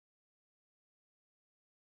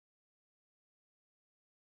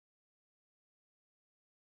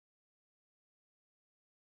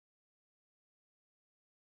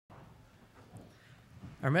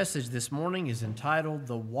Our message this morning is entitled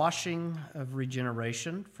The Washing of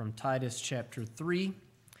Regeneration from Titus chapter 3.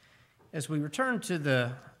 As we return to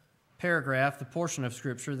the paragraph, the portion of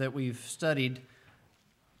Scripture that we've studied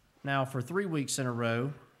now for 3 weeks in a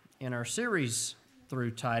row in our series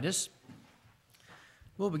through Titus,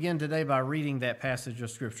 we'll begin today by reading that passage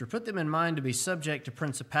of Scripture. Put them in mind to be subject to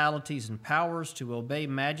principalities and powers, to obey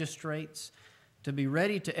magistrates, to be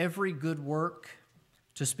ready to every good work,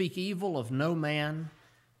 to speak evil of no man,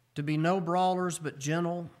 to be no brawlers, but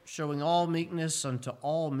gentle, showing all meekness unto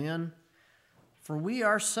all men. For we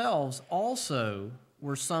ourselves also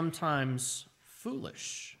were sometimes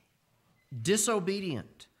foolish,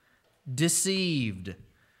 disobedient, deceived,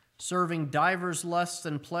 serving divers lusts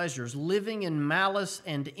and pleasures, living in malice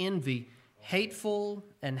and envy, hateful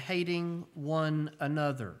and hating one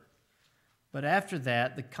another. But after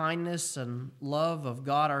that, the kindness and love of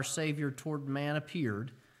God our Savior toward man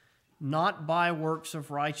appeared, not by works of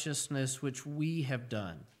righteousness which we have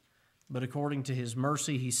done, but according to his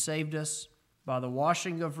mercy he saved us by the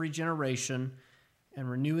washing of regeneration and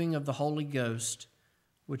renewing of the Holy Ghost,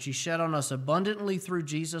 which he shed on us abundantly through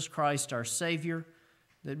Jesus Christ our Savior,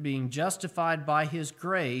 that being justified by his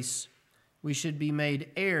grace, we should be made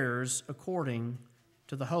heirs according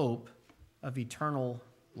to the hope of eternal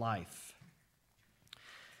life.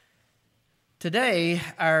 Today,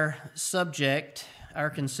 our subject,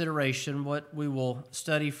 our consideration, what we will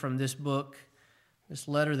study from this book, this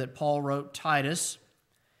letter that Paul wrote, Titus,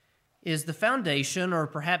 is the foundation, or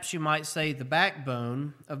perhaps you might say the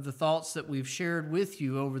backbone, of the thoughts that we've shared with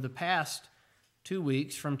you over the past 2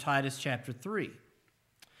 weeks from Titus chapter 3.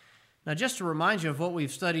 Now, just to remind you of what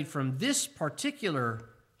we've studied from this particular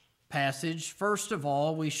passage, first of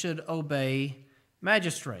all, we should obey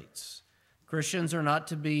magistrates. Christians are not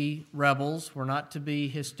to be rebels. We're not to be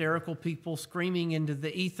hysterical people screaming into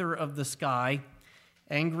the ether of the sky,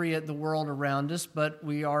 angry at the world around us, but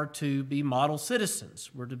we are to be model citizens.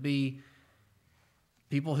 We're to be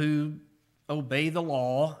people who obey the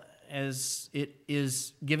law as it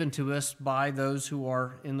is given to us by those who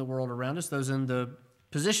are in the world around us, those in the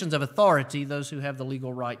positions of authority, those who have the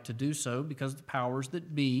legal right to do so, because the powers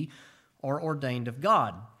that be are ordained of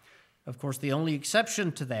God. Of course, the only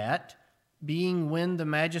exception to that being when the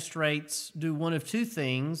magistrates do one of two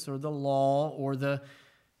things, or the law, or the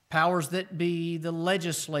powers that be, the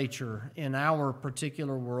legislature in our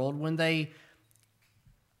particular world, when they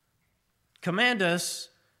command us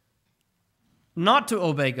not to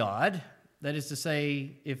obey God. That is to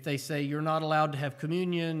say, if they say you're not allowed to have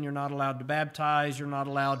communion, you're not allowed to baptize, you're not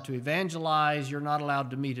allowed to evangelize, you're not allowed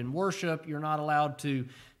to meet in worship, you're not allowed to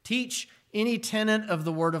teach any tenet of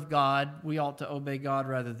the Word of God, we ought to obey God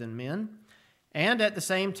rather than men. And at the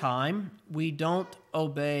same time, we don't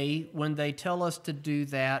obey when they tell us to do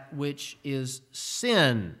that which is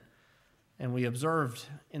sin. And we observed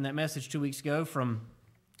in that message 2 weeks ago from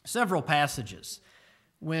several passages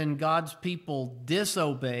when God's people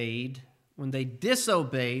disobeyed, when they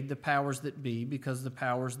disobeyed the powers that be, because the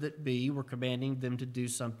powers that be were commanding them to do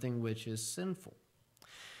something which is sinful.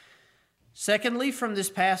 Secondly, from this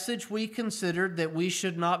passage, we considered that we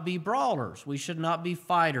should not be brawlers. We should not be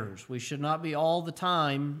fighters. We should not be all the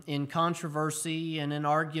time in controversy and in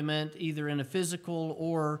argument, either in a physical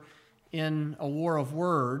or in a war of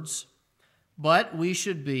words. But we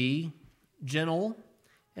should be gentle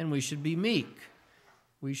and we should be meek.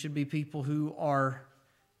 We should be people who are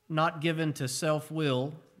not given to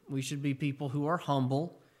self-will. We should be people who are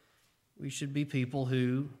humble. We should be people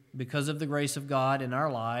who, because of the grace of God in our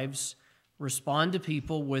lives, respond to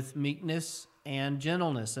people with meekness and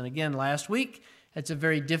gentleness. And again, last week, it's a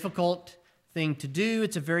very difficult thing to do.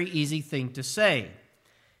 It's a very easy thing to say.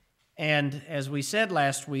 And as we said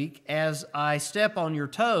last week, as I step on your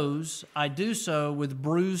toes, I do so with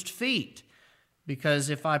bruised feet. Because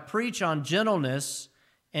if I preach on gentleness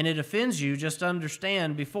and it offends you, just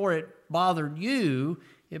understand, before it bothered you,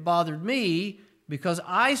 it bothered me, because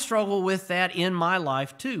I struggle with that in my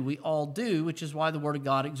life too. We all do, which is why the Word of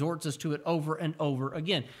God exhorts us to it over and over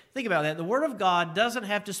again. Think about that. The Word of God doesn't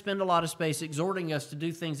have to spend a lot of space exhorting us to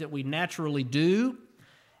do things that we naturally do.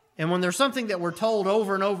 And when there's something that we're told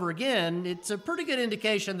over and over again, it's a pretty good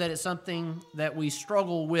indication that it's something that we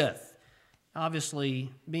struggle with.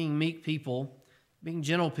 Obviously, being meek people, being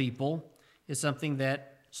gentle people, is something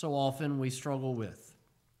that so often we struggle with.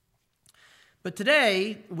 But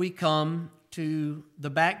today, we come to the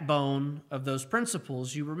backbone of those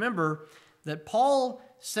principles. You remember that Paul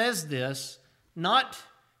says this not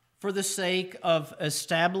for the sake of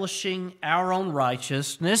establishing our own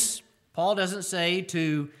righteousness. Paul doesn't say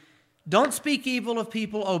to Don't speak evil of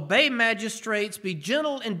people. Obey magistrates. Be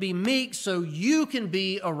gentle and be meek so you can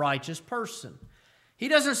be a righteous person. He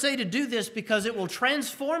doesn't say to do this because it will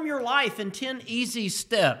transform your life in 10 easy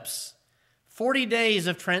steps. 40 days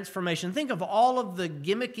of transformation. Think of all of the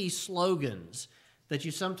gimmicky slogans that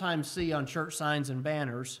you sometimes see on church signs and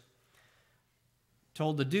banners.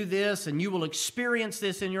 Told to do this and you will experience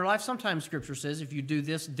this in your life. Sometimes Scripture says if you do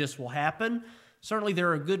this, this will happen. Certainly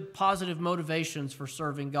there are good positive motivations for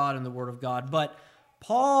serving God in the Word of God. But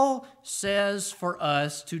Paul says for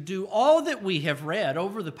us to do all that we have read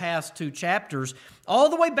over the past 2 chapters, all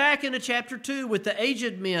the way back into chapter 2 with the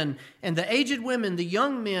aged men and the aged women, the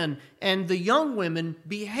young men and the young women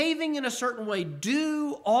behaving in a certain way.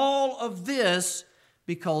 Do all of this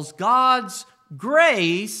because God's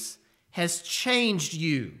grace has changed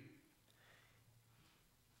you.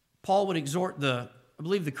 Paul would exhort the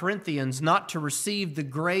Corinthians not to receive the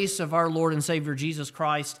grace of our Lord and Savior Jesus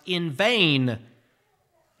Christ in vain.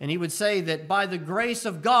 And he would say that by the grace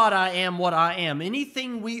of God I am what I am.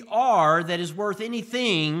 Anything we are that is worth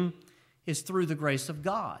anything is through the grace of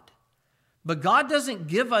God. But God doesn't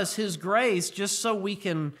give us His grace just so we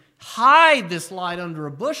can hide this light under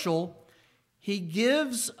a bushel. He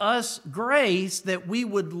gives us grace that we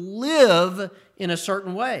would live in a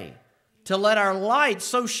certain way, to let our light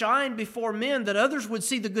so shine before men that others would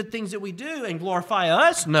see the good things that we do and glorify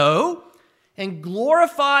us? No, and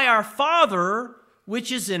glorify our Father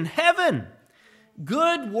which is in heaven.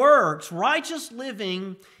 Good works, righteous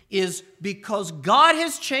living is because God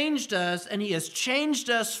has changed us and He has changed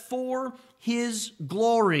us for His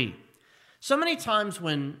glory. So many times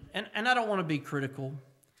when, and I don't want to be critical,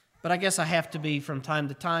 but I guess I have to be from time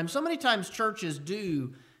to time. So many times churches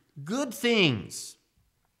do good things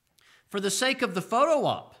for the sake of the photo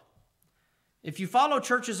op. If you follow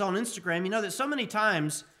churches on Instagram, you know that so many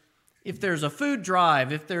times if there's a food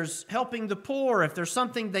drive, if there's helping the poor, if there's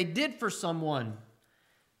something they did for someone,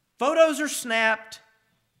 photos are snapped,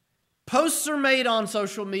 posts are made on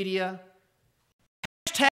social media,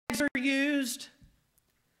 hashtags are used,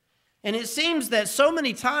 and it seems that so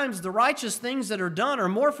many times the righteous things that are done are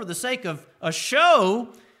more for the sake of a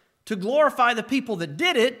show to glorify the people that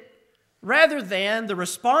did it, rather than the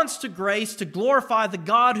response to grace to glorify the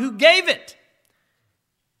God who gave it.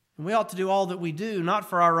 And we ought to do all that we do, not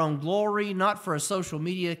for our own glory, not for a social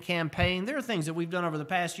media campaign. There are things that we've done over the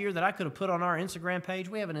past year that I could have put on our Instagram page.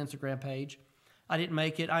 We have an Instagram page. I didn't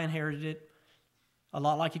make it. I inherited it. A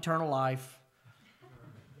lot like eternal life.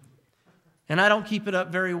 And I don't keep it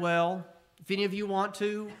up very well. If any of you want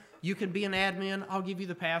to, you can be an admin. I'll give you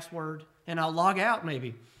the password, and I'll log out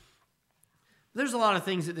maybe. There's a lot of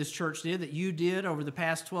things that this church did, that you did over the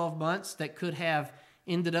past 12 months that could have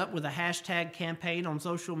ended up with a hashtag campaign on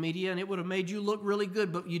social media, and it would have made you look really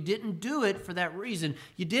good, but you didn't do it for that reason.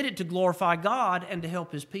 You did it to glorify God and to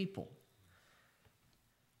help His people.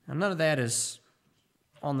 Now, none of that is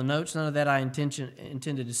on the notes, none of that I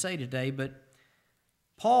intended to say today, but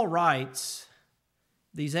Paul writes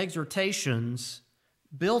these exhortations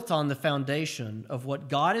built on the foundation of what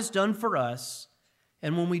God has done for us.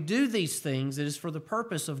 And when we do these things, it is for the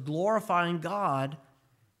purpose of glorifying God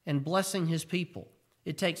and blessing His people.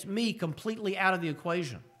 It takes me completely out of the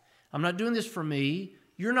equation. I'm not doing this for me.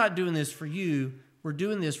 You're not doing this for you. We're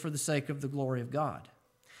doing this for the sake of the glory of God.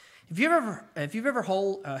 If you've ever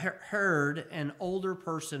heard an older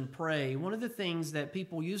person pray, one of the things that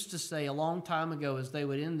people used to say a long time ago as they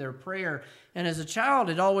would end their prayer, and as a child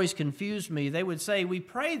it always confused me, they would say, we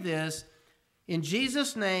pray this in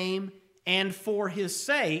Jesus' name and for His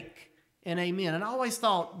sake, and amen. And I always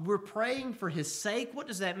thought, we're praying for His sake? What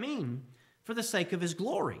does that mean? For the sake of His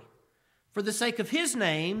glory, for the sake of His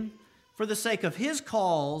name, for the sake of His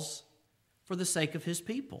cause, for the sake of His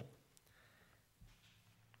people.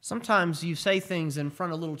 Sometimes you say things in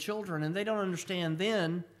front of little children and they don't understand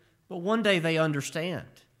then, but one day they understand.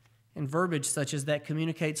 And verbiage such as that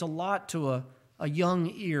communicates a lot to a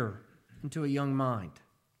young ear and to a young mind.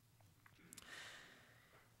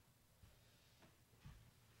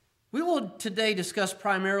 We will today discuss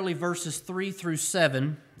primarily verses 3 through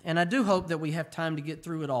 7, and I do hope that we have time to get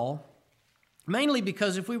through it all. Mainly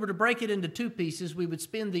because if we were to break it into 2 pieces, we would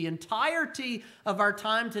spend the entirety of our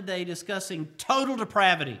time today discussing total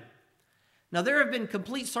depravity. Now, there have been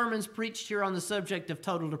complete sermons preached here on the subject of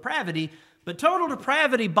total depravity, but total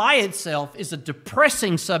depravity by itself is a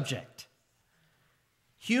depressing subject.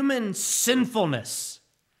 Human sinfulness,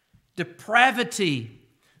 depravity,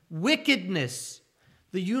 wickedness,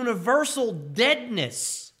 the universal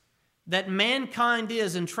deadness that mankind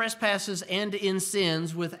is in trespasses and in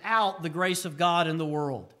sins without the grace of God in the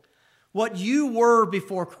world. What you were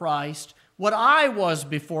before Christ, what I was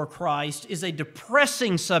before Christ is a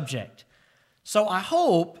depressing subject. So I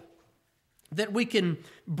hope that we can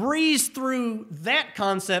breeze through that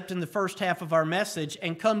concept in the first half of our message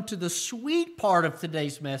and come to the sweet part of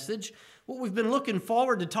today's message, what we've been looking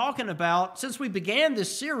forward to talking about since we began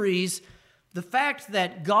this series, the fact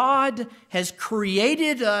that God has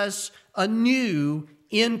created us anew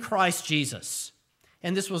in Christ Jesus.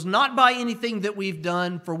 And this was not by anything that we've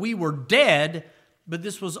done, for we were dead, but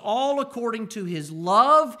this was all according to His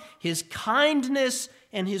love, His kindness,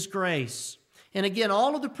 and His grace. And again,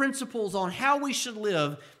 all of the principles on how we should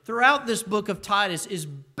live throughout this book of Titus is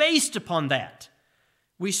based upon that.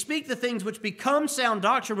 We speak the things which become sound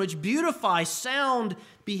doctrine, which beautify sound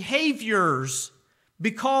behaviors,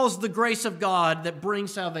 because the grace of God that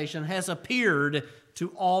brings salvation has appeared to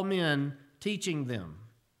all men, teaching them.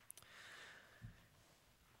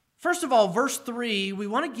 First of all, verse 3, we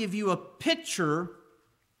want to give you a picture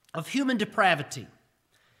of human depravity.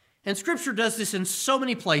 And Scripture does this in so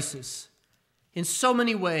many places, in so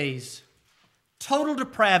many ways. Total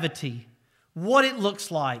depravity, what it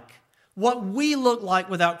looks like, what we look like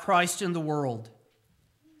without Christ in the world.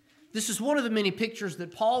 This is one of the many pictures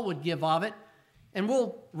that Paul would give of it, and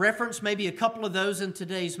we'll reference maybe a couple of those in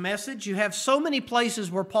today's message. You have so many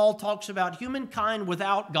places where Paul talks about humankind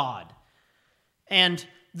without God and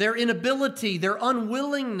their inability, their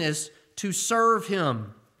unwillingness to serve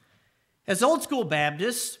Him. As old school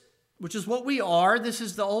Baptists, which is what we are, this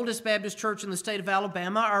is the oldest Baptist church in the state of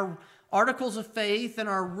Alabama, our articles of faith and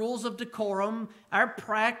our rules of decorum, our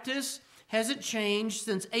practice hasn't changed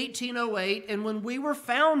since 1808, and when we were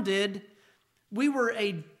founded, we were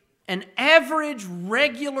an average,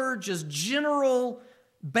 regular, just general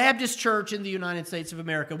Baptist church in the United States of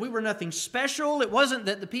America. We were nothing special. It wasn't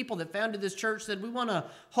that the people that founded this church said we want to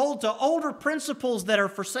hold to older principles that are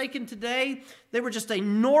forsaken today. They were just a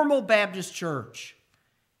normal Baptist church.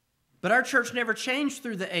 But our church never changed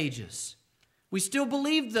through the ages. We still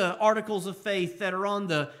believe the articles of faith that are on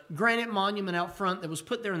the granite monument out front that was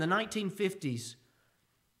put there in the 1950s.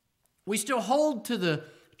 We still hold to the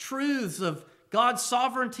truths of God's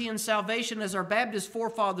sovereignty and salvation as our Baptist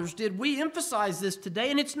forefathers did. We emphasize this today,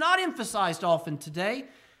 and it's not emphasized often today.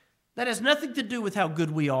 That has nothing to do with how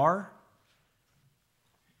good we are.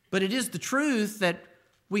 But it is the truth that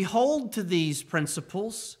we hold to these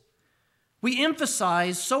principles. We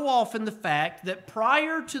emphasize so often the fact that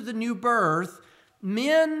prior to the new birth,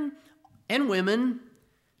 men and women,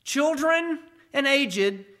 children and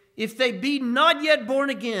aged, if they be not yet born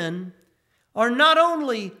again, are not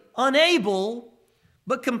only unable,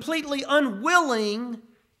 but completely unwilling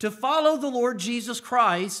to follow the Lord Jesus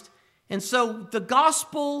Christ. And so the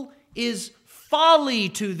gospel is folly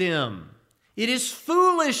to them. It is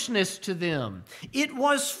foolishness to them. It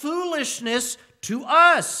was foolishness to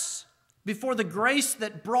us before the grace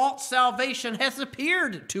that brought salvation has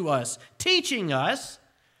appeared to us, teaching us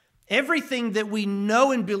everything that we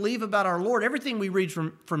know and believe about our Lord, everything we read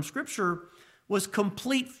from Scripture was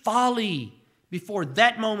complete folly before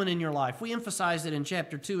that moment in your life. We emphasized it in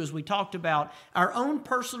chapter 2 as we talked about our own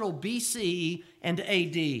personal BC and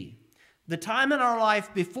AD. The time in our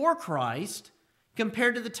life before Christ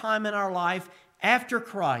compared to the time in our life after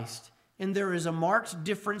Christ. And there is a marked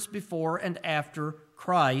difference before and after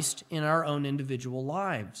Christ in our own individual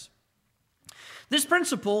lives. This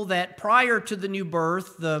principle that prior to the new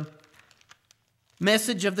birth, the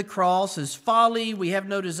message of the cross is folly, we have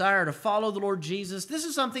no desire to follow the Lord Jesus, this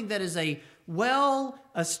is something that is a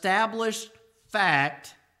well-established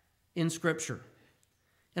fact in Scripture.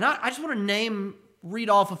 And I just want to read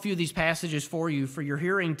off a few of these passages for you for your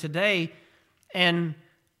hearing today. And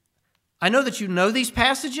I know that you know these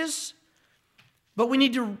passages, but we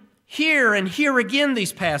need to hear and hear again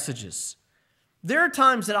these passages. There are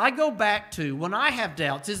times that I go back to when I have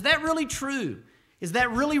doubts. Is that really true? Is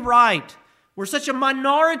that really right? We're such a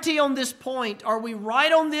minority on this point. Are we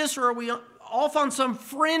right on this, or are we off on some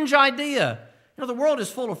fringe idea? You know, the world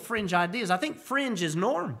is full of fringe ideas. I think fringe is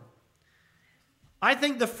norm. I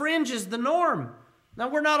think the fringe is the norm. Now,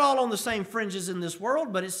 we're not all on the same fringes in this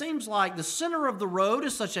world, but it seems like the center of the road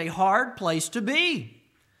is such a hard place to be.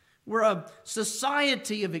 We're a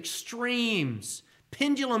society of extremes,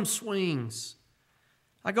 pendulum swings.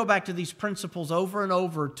 I go back to these principles over and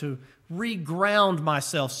over to reground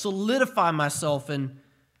myself, solidify myself in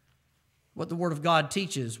what the Word of God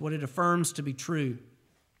teaches, what it affirms to be true.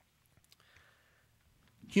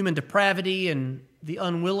 Human depravity and the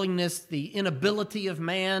unwillingness, the inability of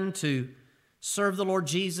man to serve the Lord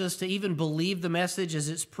Jesus, to even believe the message as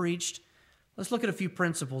it's preached. Let's look at a few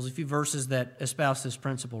principles, a few verses that espouse this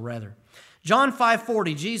principle, rather. John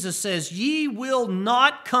 5:40, Jesus says, "Ye will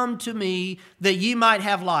not come to me that ye might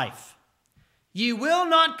have life." Ye will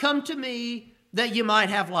not come to me that ye might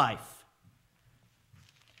have life.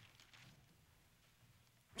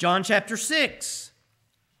 John chapter 6,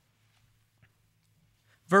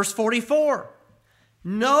 verse 44,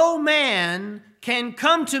 "No man can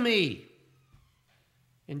come to me."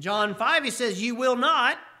 In John 5, he says, "You will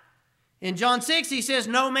not." In John 6, he says,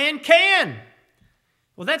 "No man can."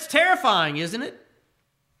 Well, that's terrifying, isn't it?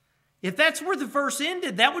 If that's where the verse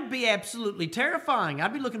ended, that would be absolutely terrifying.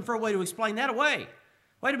 I'd be looking for a way to explain that away.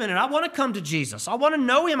 Wait a minute, I want to come to Jesus. I want to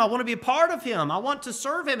know Him. I want to be a part of Him. I want to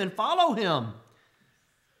serve Him and follow Him.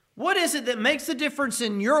 What is it that makes the difference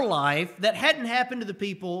in your life that hadn't happened to the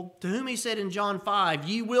people to whom He said in John 5,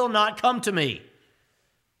 "Ye will not come to me"?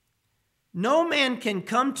 No man can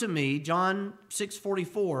come to me, John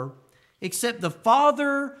 6:44, except the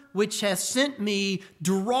Father which hath sent me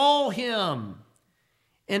draw him,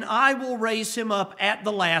 and I will raise him up at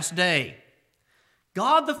the last day.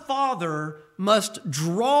 God the Father must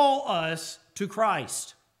draw us to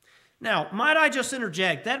Christ. Now, might I just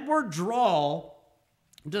interject, that word draw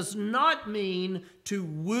does not mean to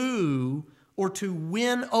woo or to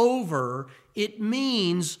win over. It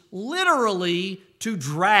means literally to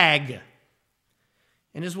drag.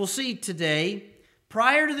 And as we'll see today,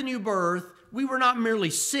 prior to the new birth, we were not merely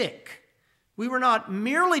sick. We were not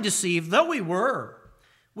merely deceived, though we were.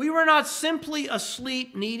 We were not simply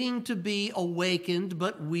asleep needing to be awakened,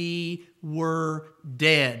 but we were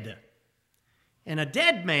dead. And a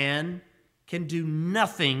dead man can do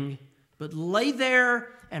nothing but lay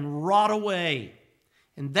there and rot away.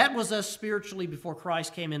 And that was us spiritually before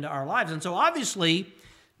Christ came into our lives. And so obviously,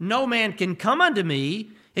 no man can come unto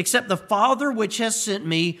me except the Father which has sent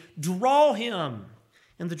me draw him.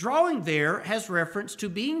 And the drawing there has reference to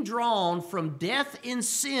being drawn from death in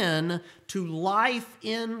sin to life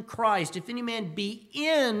in Christ. If any man be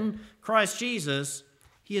in Christ Jesus,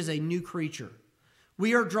 he is a new creature.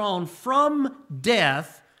 We are drawn from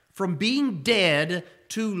death, from being dead,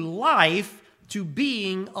 to life, to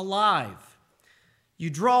being alive. You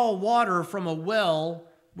draw water from a well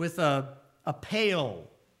with a pail.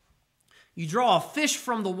 You draw a fish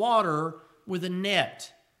from the water with a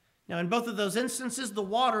net. Now, in both of those instances, the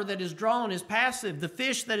water that is drawn is passive. The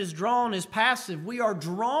fish that is drawn is passive. We are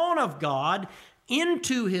drawn of God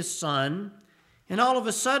into His Son, and all of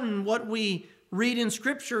a sudden, what we read in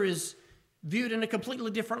Scripture is viewed in a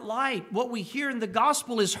completely different light. What we hear in the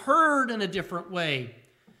gospel is heard in a different way.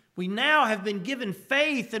 We now have been given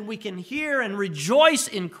faith, and we can hear and rejoice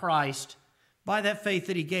in Christ by that faith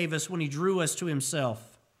that He gave us when He drew us to Himself.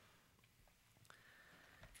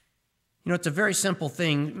 You know, it's a very simple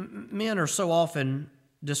thing. Men are so often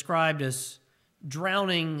described as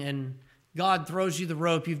drowning, and God throws you the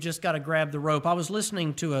rope. You've just got to grab the rope. I was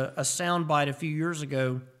listening to a soundbite a few years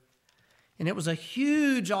ago, and it was a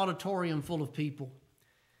huge auditorium full of people.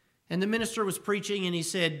 And the minister was preaching, and he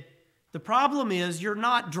said, the problem is you're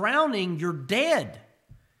not drowning, you're dead.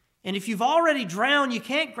 And if you've already drowned, you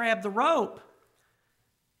can't grab the rope.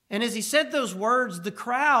 And as he said those words, the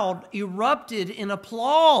crowd erupted in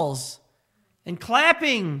applause and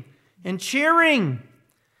clapping and cheering.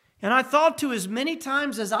 And I thought to as many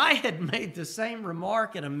times as I had made the same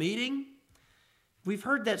remark at a meeting, we've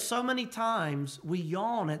heard that so many times, we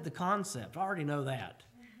yawn at the concept. I already know that.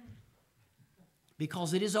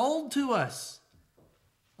 Because it is old to us.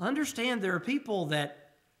 Understand there are people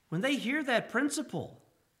that when they hear that principle,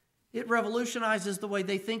 it revolutionizes the way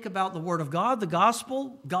they think about the Word of God, the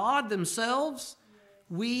gospel, God themselves.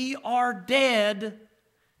 We are dead.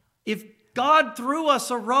 If God threw us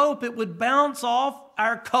a rope, it would bounce off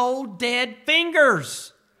our cold, dead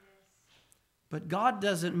fingers. But God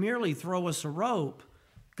doesn't merely throw us a rope.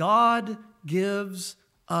 God gives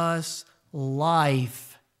us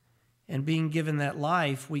life. And being given that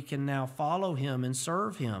life, we can now follow Him and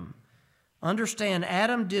serve Him. Understand,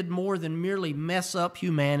 Adam did more than merely mess up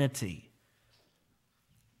humanity.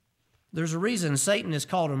 There's a reason Satan is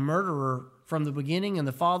called a murderer from the beginning and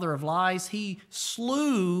the father of lies. He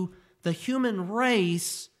slew the human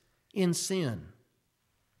race in sin.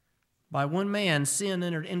 By one man, sin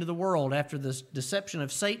entered into the world after the deception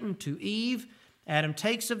of Satan to Eve. Adam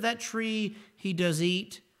takes of that tree, he does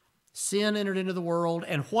eat. Sin entered into the world,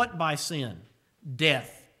 and what by sin?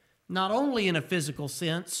 Death. Not only in a physical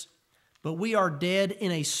sense, but we are dead in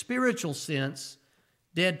a spiritual sense,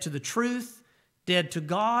 dead to the truth, dead to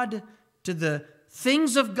God, to the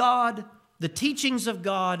things of God, the teachings of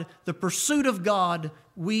God, the pursuit of God.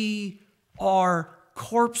 We are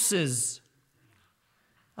corpses.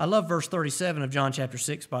 I love verse 37 of John chapter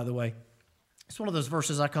 6, by the way. It's one of those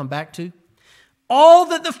verses I come back to. All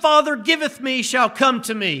that the Father giveth me shall come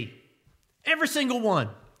to me. Every single one.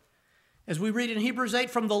 As we read in Hebrews 8,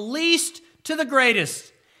 from the least to the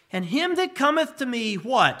greatest. And him that cometh to me,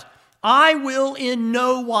 what? I will in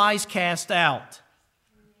no wise cast out.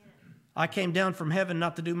 I came down from heaven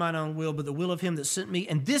not to do mine own will, but the will of him that sent me.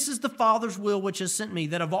 And this is the Father's will which has sent me,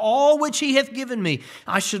 that of all which he hath given me,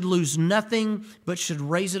 I should lose nothing, but should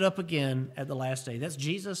raise it up again at the last day. That's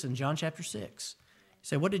Jesus in John chapter 6. You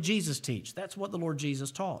say, what did Jesus teach? That's what the Lord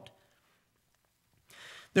Jesus taught.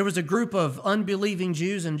 There was a group of unbelieving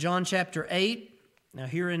Jews in John chapter 8. Now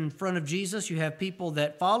here in front of Jesus, you have people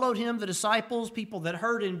that followed him, the disciples, people that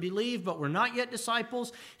heard and believed but were not yet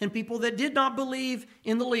disciples, and people that did not believe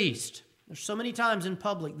in the least. There's so many times in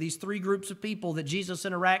public, these three groups of people that Jesus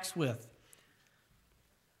interacts with.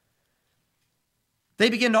 They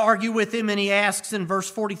begin to argue with him, and he asks in verse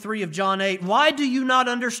 43 of John 8, why do you not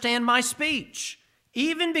understand my speech?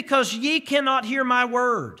 Even because ye cannot hear my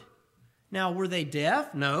word. Now, were they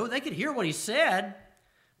deaf? No, they could hear what he said.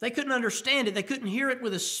 They couldn't understand it. They couldn't hear it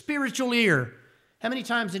with a spiritual ear. How many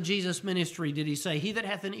times in Jesus' ministry did he say, he that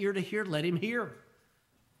hath an ear to hear, let him hear?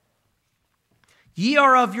 Ye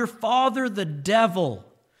are of your father the devil.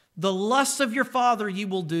 The lusts of your father ye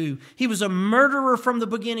will do. He was a murderer from the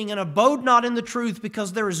beginning and abode not in the truth,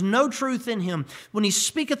 because there is no truth in him. When he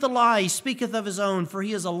speaketh a lie, he speaketh of his own, for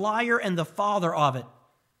he is a liar and the father of it.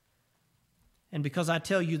 And because I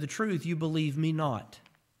tell you the truth, you believe me not.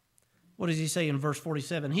 What does he say in verse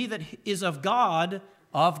 47? He that is of God,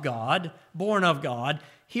 born of God,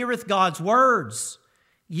 heareth God's words.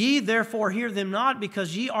 Ye therefore hear them not,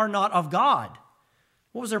 because ye are not of God.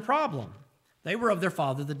 What was their problem? They were of their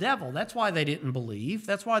father, the devil. That's why they didn't believe.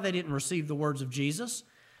 That's why they didn't receive the words of Jesus.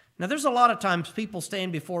 Now, there's a lot of times people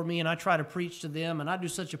stand before me and I try to preach to them and I do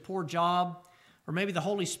such a poor job, or maybe the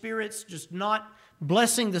Holy Spirit's just not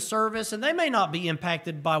blessing the service, and they may not be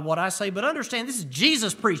impacted by what I say, but understand this is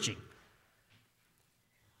Jesus preaching.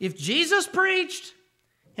 If Jesus preached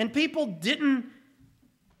and people didn't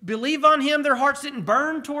believe on him, their hearts didn't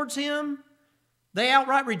burn towards him, they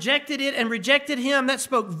outright rejected it and rejected him, that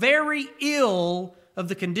spoke very ill of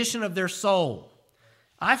the condition of their soul.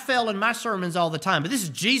 I fail in my sermons all the time, but this is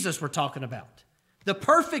Jesus we're talking about. The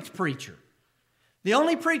perfect preacher. The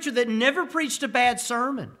only preacher that never preached a bad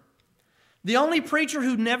sermon. The only preacher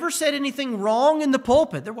who never said anything wrong in the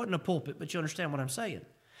pulpit. There wasn't a pulpit, but you understand what I'm saying.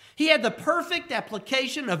 He had the perfect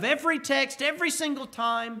application of every text every single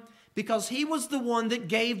time, because he was the one that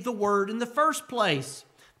gave the word in the first place.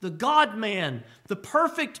 The God-man, the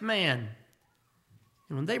perfect man.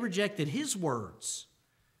 And when they rejected his words,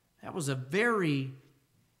 that was a very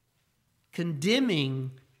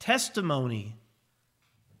condemning testimony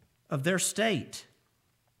of their state.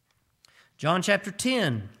 John chapter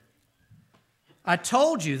 10. I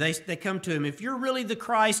told you, they come to him, if you're really the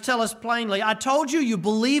Christ, tell us plainly. I told you, you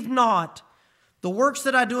believe not. The works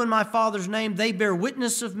that I do in my Father's name, they bear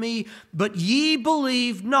witness of me, but ye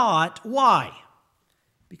believe not. Why?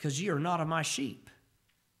 Because ye are not of my sheep,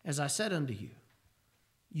 as I said unto you.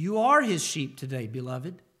 You are his sheep today,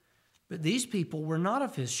 beloved, but these people were not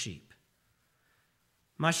of his sheep.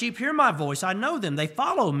 My sheep hear my voice, I know them, they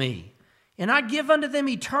follow me, and I give unto them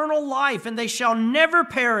eternal life, and they shall never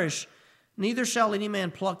perish, neither shall any man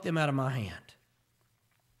pluck them out of my hand.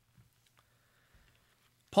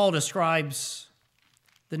 Paul describes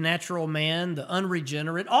the natural man, the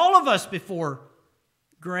unregenerate, all of us before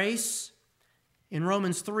grace, in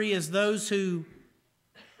Romans 3 as those who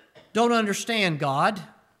don't understand God,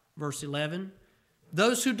 verse 11,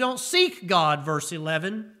 those who don't seek God, verse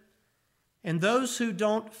 11, and those who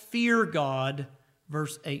don't fear God,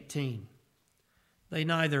 verse 18. They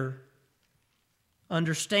neither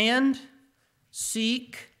understand,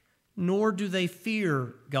 seek, nor do they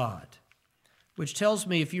fear God. Which tells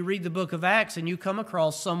me if you read the book of Acts and you come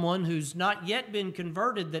across someone who's not yet been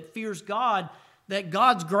converted that fears God, that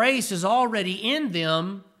God's grace is already in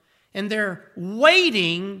them and they're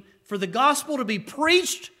waiting for the gospel to be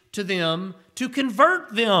preached to them to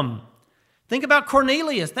convert them. Think about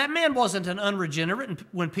Cornelius. That man wasn't an unregenerate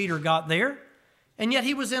when Peter got there, and yet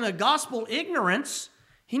he was in a gospel ignorance.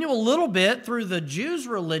 He knew a little bit through the Jews'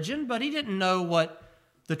 religion, but he didn't know what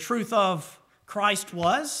the truth of Christ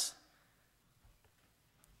was.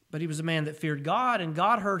 But he was a man that feared God, and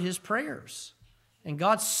God heard his prayers. And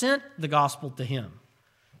God sent the gospel to him.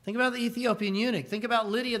 Think about the Ethiopian eunuch. Think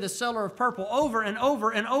about Lydia, the seller of purple, over and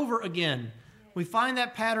over and over again. We find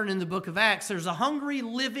that pattern in the book of Acts. There's a hungry,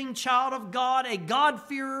 living child of God, a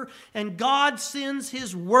God-fearer, and God sends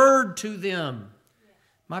his word to them.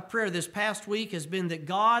 My prayer this past week has been that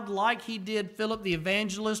God, like He did Philip the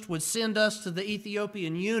evangelist, would send us to the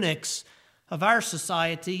Ethiopian eunuchs of our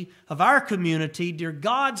society, of our community. Dear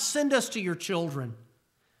God, send us to your children.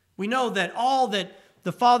 We know that all that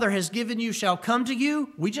the Father has given you shall come to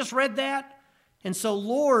you. We just read that. And so,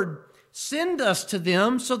 Lord, send us to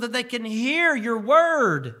them so that they can hear your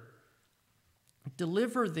word.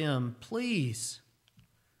 Deliver them, please.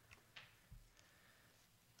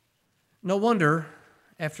 No wonder,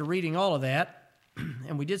 after reading all of that,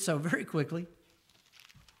 and we did so very quickly,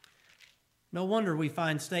 no wonder we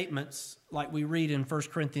find statements like we read in 1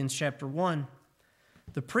 Corinthians chapter 1.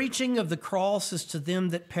 The preaching of the cross is to them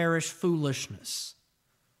that perish foolishness,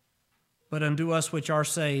 but unto us which are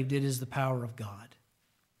saved it is the power of God.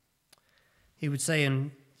 He would say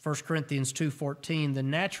in 1 Corinthians 2:14, the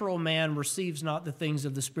natural man receives not the things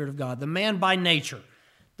of the Spirit of God. The man by nature,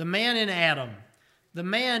 the man in Adam, the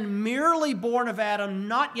man merely born of Adam,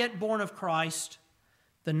 not yet born of Christ,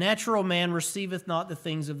 the natural man receiveth not the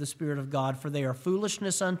things of the Spirit of God, for they are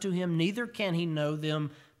foolishness unto him, neither can he know them,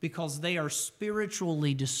 because they are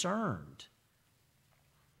spiritually discerned.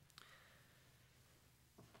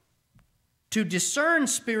 To discern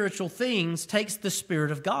spiritual things takes the Spirit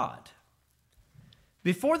of God.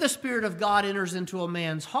 Before the Spirit of God enters into a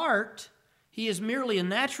man's heart, he is merely a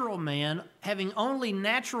natural man, having only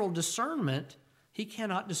natural discernment. He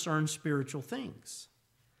cannot discern spiritual things.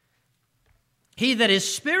 He that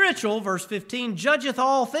is spiritual, verse 15, judgeth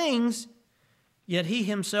all things, yet he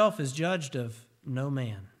himself is judged of no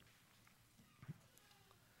man.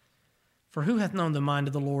 For who hath known the mind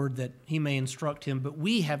of the Lord that he may instruct him? But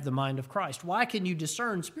we have the mind of Christ. Why can you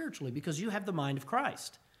discern spiritually? Because you have the mind of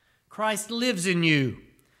Christ. Christ lives in you.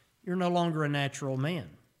 You're no longer a natural man.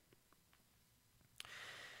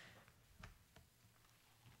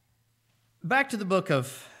 Back to the book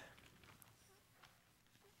of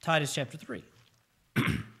Titus chapter 3.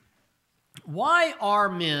 Why are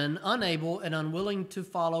men unable and unwilling to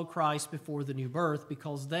follow Christ before the new birth?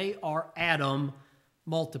 Because they are Adam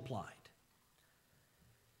multiplied.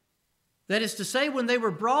 That is to say, when they were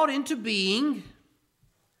brought into being,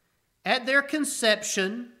 at their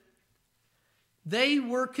conception, they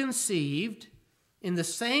were conceived in the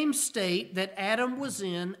same state that Adam was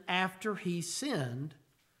in after he sinned,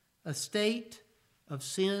 a state of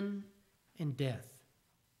sin and death.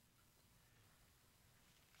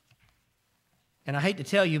 And I hate to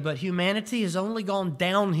tell you, but humanity has only gone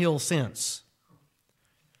downhill since.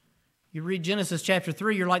 You read Genesis chapter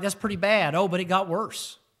 3, you're like, that's pretty bad. Oh, but it got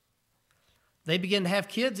worse. They begin to have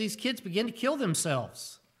kids. These kids begin to kill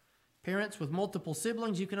themselves. Parents with multiple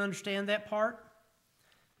siblings, you can understand that part.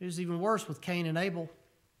 It was even worse with Cain and Abel.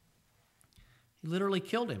 He literally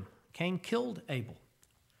killed him. Cain killed Abel.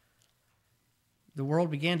 The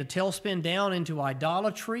world began to tailspin down into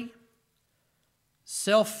idolatry,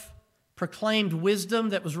 self-proclaimed wisdom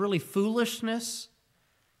that was really foolishness.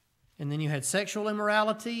 And then you had sexual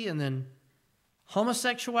immorality, and then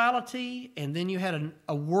homosexuality, and then you had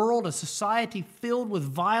a world, a society filled with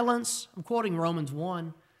violence. I'm quoting Romans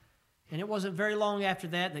 1. And it wasn't very long after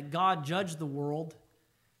that that God judged the world,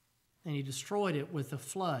 and He destroyed it with a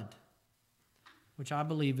flood, which I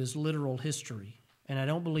believe is literal history. And I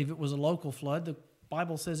don't believe it was a local flood. The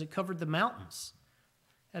Bible says it covered the mountains.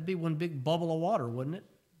 That'd be one big bubble of water, wouldn't it?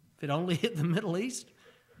 If it only hit the Middle East.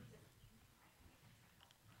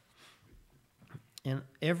 And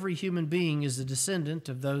every human being is a descendant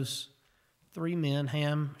of those three men,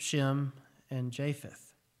 Ham, Shem, and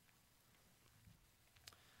Japheth,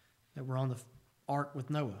 that were on the ark with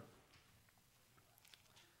Noah.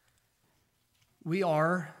 We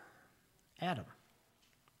are Adam.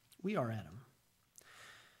 We are Adam.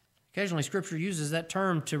 Occasionally, Scripture uses that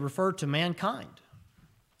term to refer to mankind.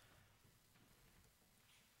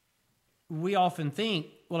 We often think,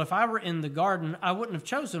 well, if I were in the garden, I wouldn't have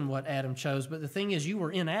chosen what Adam chose. But the thing is, you were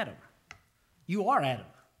in Adam. You are Adam.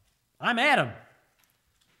 I'm Adam.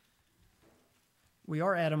 We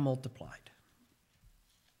are Adam multiplied.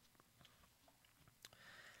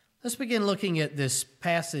 Let's begin looking at this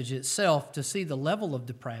passage itself to see the level of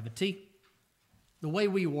depravity, the way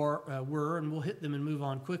we were, and we'll hit them and move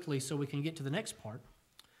on quickly so we can get to the next part.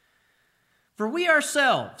 For we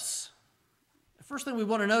ourselves, the first thing we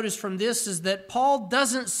want to notice from this is that Paul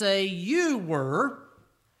doesn't say you were.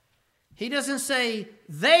 He doesn't say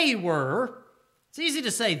they were. It's easy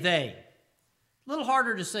to say they. A little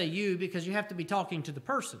harder to say you because you have to be talking to the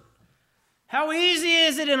person. How easy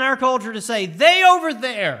is it in our culture to say they over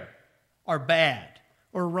there are bad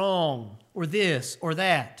or wrong or this or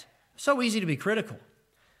that? So easy to be critical.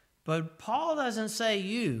 But Paul doesn't say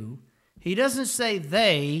you. He doesn't say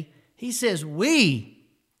they. He says we.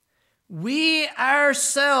 we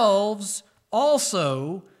ourselves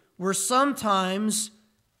also were sometimes,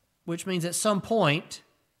 which means at some point,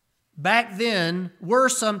 back then, were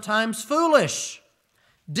sometimes foolish,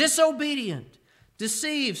 disobedient,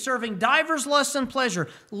 deceived, serving divers lusts and pleasure,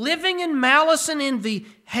 living in malice and envy,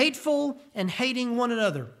 hateful and hating one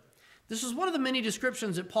another. This is one of the many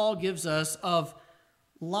descriptions that Paul gives us of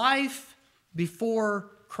life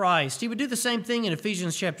before Christ. He would do the same thing in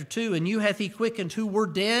Ephesians chapter 2. And you hath he quickened who were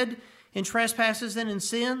dead in trespasses and in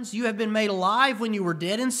sins. You have been made alive when you were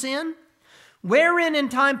dead in sin, wherein in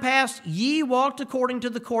time past ye walked according to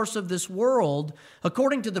the course of this world,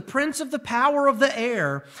 according to the prince of the power of the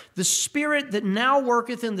air, the spirit that now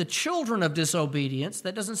worketh in the children of disobedience.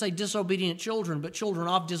 That doesn't say disobedient children, but children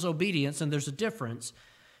of disobedience, and there's a difference.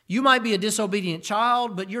 You might be a disobedient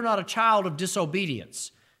child, but you're not a child of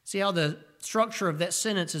disobedience. See how the structure of that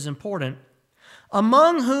sentence is important.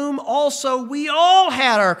 Among whom also we all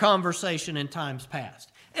had our conversation in times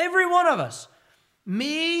past. Every one of us.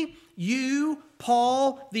 Me, you,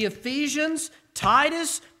 Paul, the Ephesians,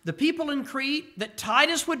 Titus, the people in Crete that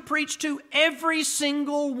Titus would preach to, every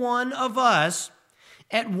single one of us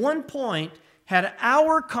at one point had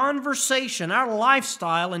our conversation, our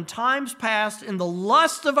lifestyle in times past in the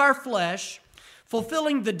lust of our flesh,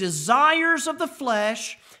 fulfilling the desires of the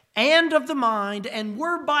flesh and of the mind, and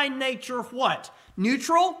we're by nature what?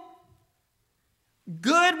 Neutral?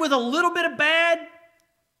 Good with a little bit of bad?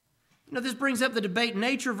 You know, this brings up the debate,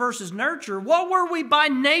 nature versus nurture. What were we by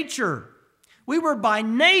nature? We were by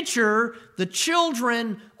nature the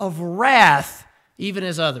children of wrath, even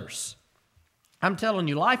as others. I'm telling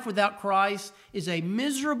you, life without Christ is a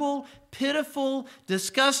miserable, pitiful,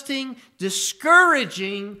 disgusting,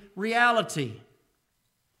 discouraging reality.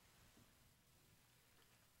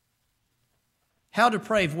 How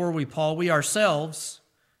depraved were we, Paul? We ourselves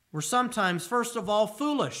were sometimes, first of all,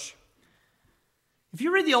 foolish. If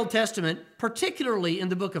you read the Old Testament, particularly in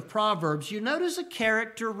the book of Proverbs, you notice a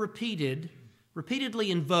character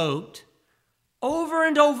repeatedly invoked, over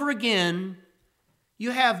and over again.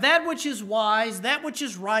 You have that which is wise, that which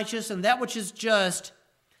is righteous, and that which is just,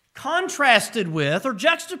 contrasted with or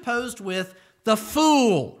juxtaposed with the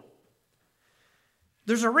fool.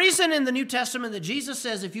 There's a reason in the New Testament that Jesus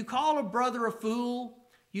says if you call a brother a fool,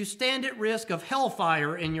 you stand at risk of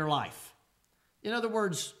hellfire in your life. In other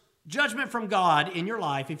words, judgment from God in your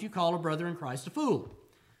life if you call a brother in Christ a fool.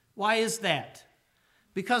 Why is that?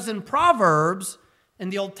 Because in Proverbs, in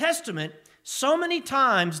the Old Testament, so many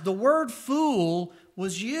times the word fool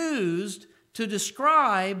was used to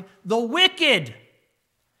describe the wicked.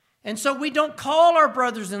 And so we don't call our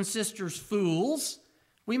brothers and sisters fools.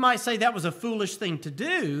 We might say that was a foolish thing to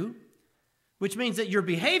do, which means that you're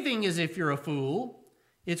behaving as if you're a fool.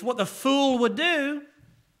 It's what the fool would do.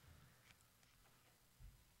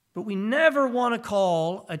 But we never want to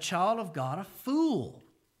call a child of God a fool.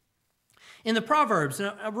 In the Proverbs,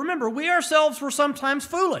 now remember, we ourselves were sometimes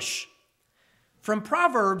foolish. From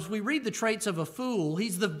Proverbs, we read the traits of a fool.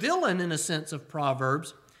 He's the villain, in a sense, of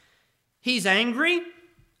Proverbs. He's angry.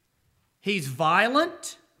 He's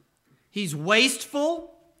violent. He's wasteful.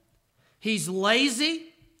 He's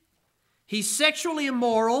lazy. He's sexually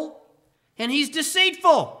immoral. And he's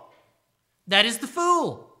deceitful. That is the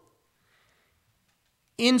fool.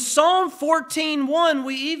 In Psalm 14:1,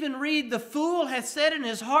 we even read, the fool hath said in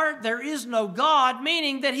his heart, there is no God,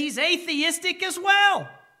 meaning that he's atheistic as well.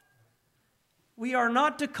 We are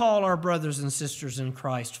not to call our brothers and sisters in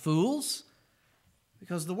Christ fools,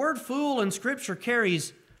 because the word fool in Scripture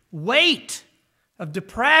carries weight of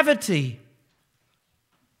depravity.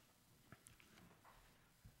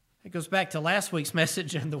 It goes back to last week's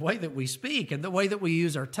message and the way that we speak and the way that we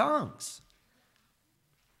use our tongues.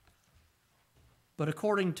 But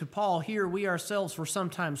according to Paul here, we ourselves were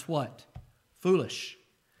sometimes what? Foolish.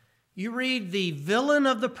 You read the villain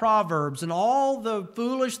of the Proverbs and all the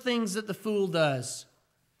foolish things that the fool does.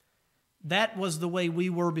 That was the way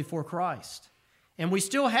we were before Christ. And we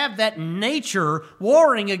still have that nature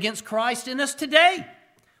warring against Christ in us today,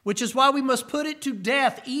 which is why we must put it to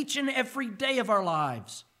death each and every day of our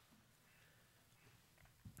lives.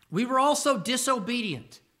 We were also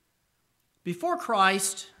disobedient. Before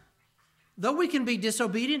Christ, though we can be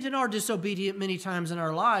disobedient and are disobedient many times in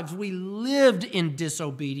our lives, we lived in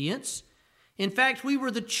disobedience. In fact, we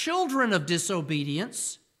were the children of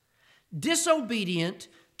disobedience, disobedient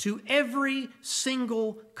to every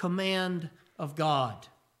single command of God.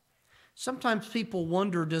 Sometimes people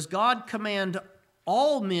wonder, does God command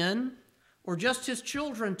all men or just his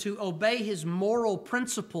children to obey his moral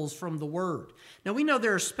principles from the Word? Now, we know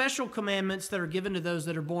there are special commandments that are given to those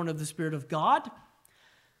that are born of the Spirit of God,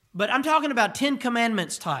 but I'm talking about 10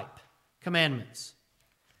 Commandments type. commandments.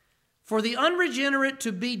 For the unregenerate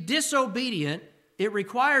to be disobedient, it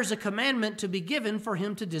requires a commandment to be given for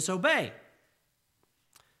him to disobey.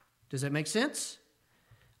 Does that make sense?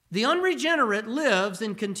 The unregenerate lives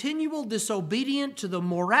in continual disobedience to the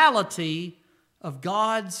morality of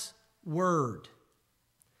God's word.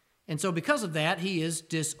 And so because of that, he is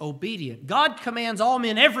disobedient. God commands all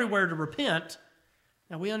men everywhere to repent.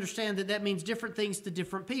 Now we understand that that means different things to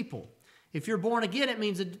different people. If you're born again, it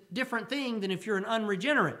means a different thing than if you're an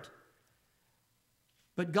unregenerate.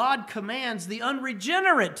 But God commands the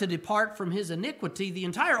unregenerate to depart from his iniquity. The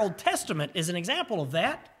entire Old Testament is an example of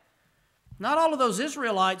that. Not all of those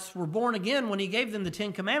Israelites were born again when he gave them the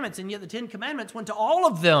Ten Commandments, and yet the Ten Commandments went to all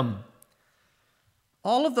of them.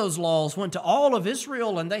 All of those laws went to all of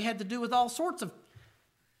Israel, and they had to do with all sorts of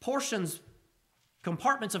portions,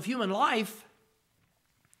 compartments of human life,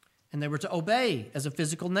 and they were to obey as a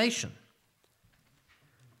physical nation.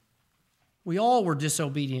 We all were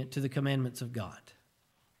disobedient to the commandments of God.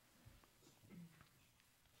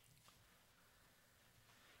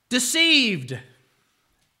 Deceived.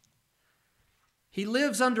 He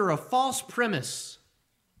lives under a false premise,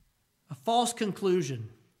 a false conclusion.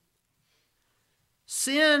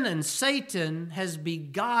 Sin and Satan has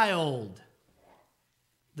beguiled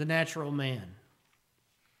the natural man.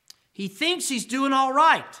 He thinks he's doing all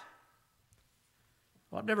right.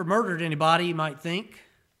 Well, I've never murdered anybody, you might think.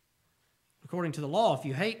 According to the law, if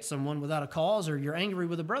you hate someone without a cause or you're angry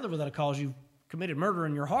with a brother without a cause, you've committed murder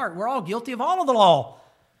in your heart. We're all guilty of all of the law.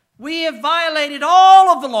 We have violated all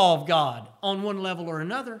of the law of God on one level or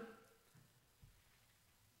another.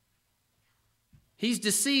 He's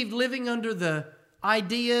deceived, living under the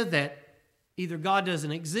idea that either God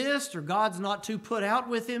doesn't exist or God's not too put out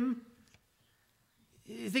with him.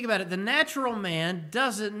 Think about it. The natural man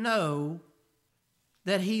doesn't know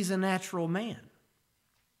that he's a natural man.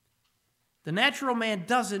 The natural man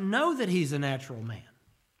doesn't know that he's a natural man.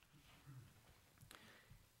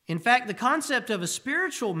 In fact, the concept of a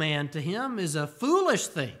spiritual man to him is a foolish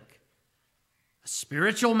thing. A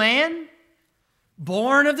spiritual man?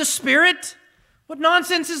 Born of the Spirit? What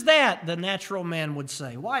nonsense is that? The natural man would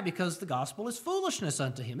say. Why? Because the gospel is foolishness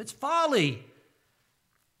unto him. It's folly.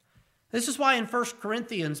 This is why in 1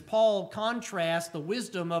 Corinthians, Paul contrasts the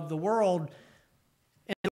wisdom of the world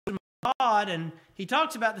and the wisdom of God, and he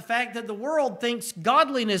talks about the fact that the world thinks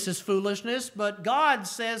godliness is foolishness, but God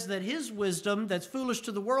says that his wisdom that's foolish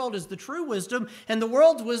to the world is the true wisdom, and the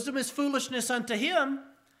world's wisdom is foolishness unto him.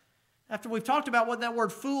 After we've talked about what that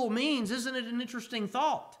word fool means, isn't it an interesting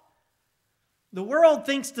thought? The world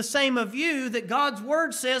thinks the same of you that God's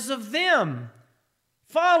word says of them.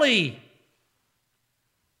 Folly.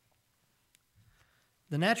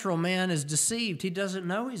 The natural man is deceived. He doesn't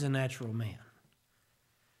know he's a natural man.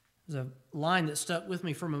 There's a line that stuck with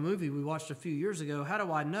me from a movie we watched a few years ago. How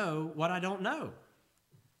do I know what I don't know?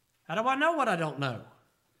 How do I know what I don't know?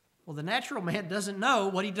 Well, the natural man doesn't know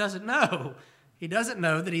what he doesn't know. He doesn't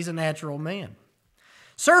know that he's a natural man.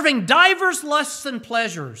 Serving divers lusts and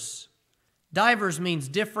pleasures. Divers means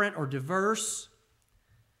different or diverse.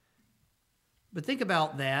 But think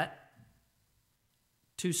about that.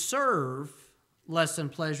 To serve lusts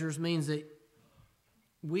and pleasures means that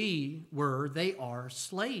they are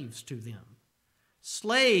slaves to them.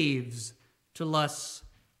 Slaves to lusts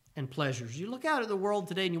and pleasures. You look out at the world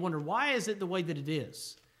today and you wonder, why is it the way that it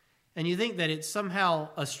is? And you think that it's somehow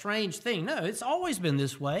a strange thing. No, it's always been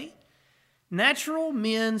this way. Natural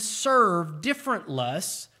men serve different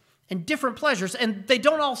lusts and different pleasures, and they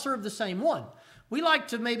don't all serve the same one. We like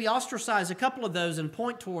to maybe ostracize a couple of those and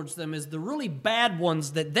point towards them as the really bad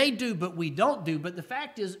ones that they do but we don't do. But the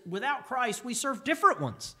fact is, without Christ, we serve different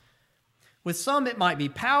ones. With some, it might be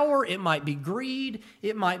power, it might be greed,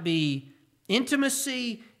 it might be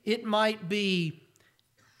intimacy, it might be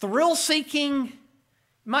thrill-seeking, it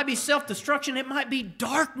might be self-destruction, it might be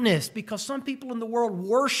darkness, because some people in the world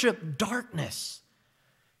worship darkness.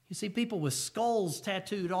 You see people with skulls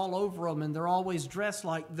tattooed all over them, and they're always dressed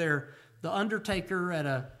like they're the undertaker at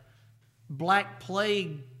a Black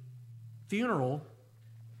Plague funeral.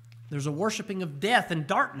 There's a worshiping of death and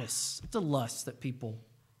darkness. It's a lust that people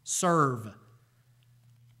serve.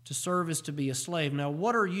 To serve is to be a slave. Now,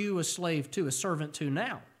 what are you a slave to, a servant to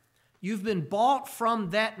now? You've been bought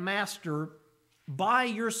from that master by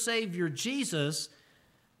your Savior Jesus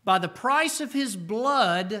by the price of his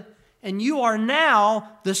blood, and you are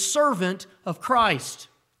now the servant of Christ.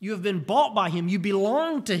 You have been bought by him. You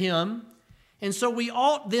belong to him. And so we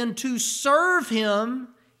ought then to serve him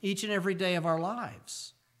each and every day of our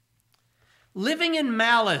lives. Living in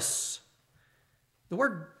malice. The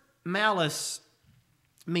word malice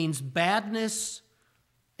means badness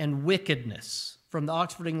and wickedness from the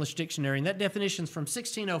Oxford English Dictionary. And that definition is from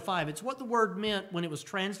 1605. It's what the word meant when it was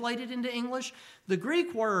translated into English. The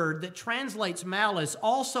Greek word that translates malice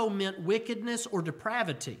also meant wickedness or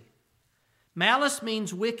depravity. Malice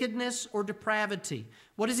means wickedness or depravity.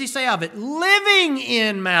 What does he say of it? Living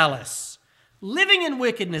in malice, living in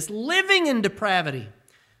wickedness, living in depravity.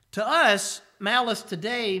 To us, malice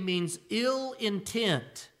today means ill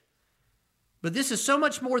intent. But this is so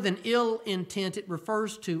much more than ill intent. It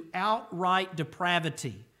refers to outright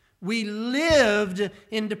depravity. We lived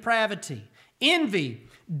in depravity. Envy,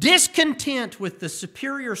 discontent with the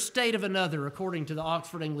superior state of another, according to the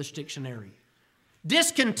Oxford English Dictionary.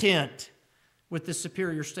 Discontent with the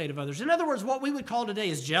superior state of others. In other words, what we would call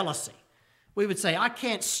today is jealousy. We would say, I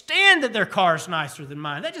can't stand that their car's nicer than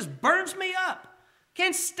mine. That just burns me up.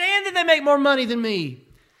 Can't stand that they make more money than me.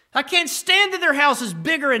 I can't stand that their house is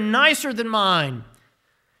bigger and nicer than mine.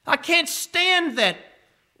 I can't stand that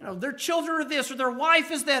their children are this, or their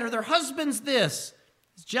wife is that, or their husband's this.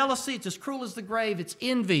 It's jealousy. It's as cruel as the grave. It's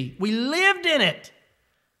envy. We lived in it.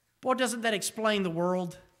 Boy, doesn't that explain the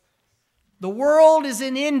world? The world is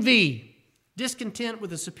in envy, discontent with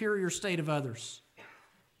the superior state of others.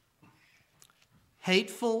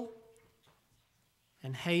 Hateful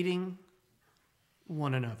and hating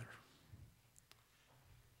one another.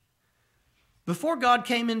 Before God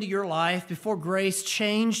came into your life, before grace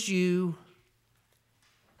changed you,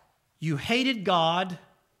 you hated God.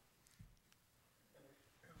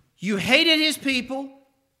 You hated His people.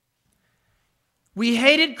 We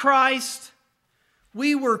hated Christ.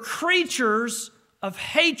 We were creatures of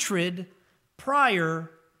hatred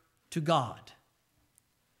prior to God.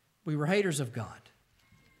 We were haters of God.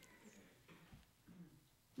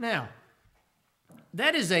 Now,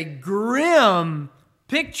 that is a grim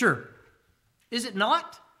picture, is it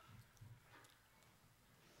not?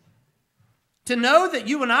 To know that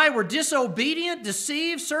you and I were disobedient,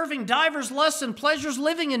 deceived, serving divers lusts and pleasures,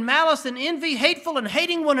 living in malice and envy, hateful and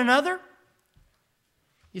hating one another.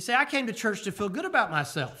 You say, I came to church to feel good about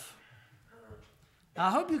myself.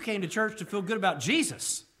 I hope you came to church to feel good about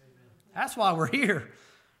Jesus. That's why we're here.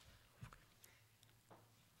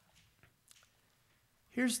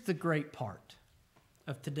 Here's the great part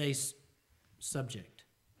of today's subject.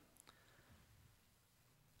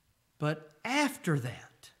 But after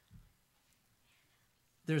that,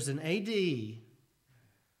 there's an AD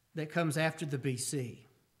that comes after the BC.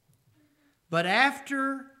 But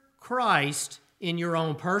after Christ, in your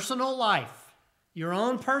own personal life, your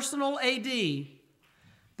own personal AD,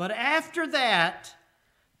 but after that,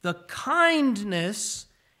 the kindness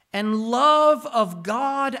and love of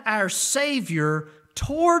God our Savior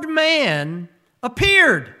toward man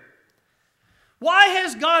appeared. Why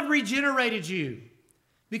has God regenerated you?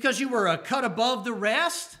 Because you were a cut above the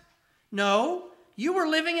rest? No, you were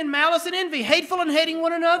living in malice and envy, hateful and hating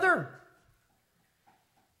one another.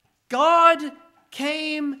 God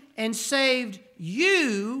came and saved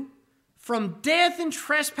you from death and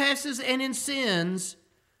trespasses and in sins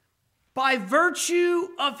by virtue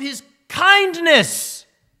of His kindness.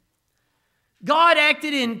 God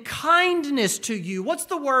acted in kindness to you. What's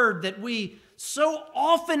the word that we so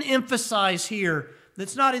often emphasize here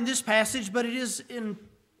that's not in this passage, but it is in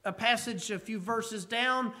a passage a few verses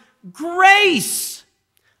down? Grace.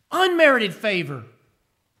 Unmerited favor.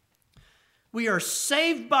 We are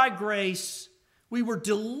saved by grace. We were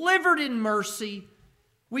delivered in mercy.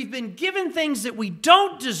 We've been given things that we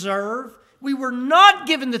don't deserve. We were not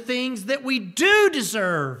given the things that we do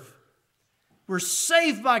deserve. We're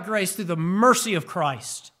saved by grace through the mercy of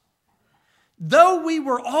Christ. Though we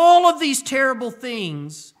were all of these terrible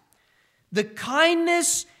things, the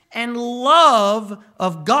kindness and love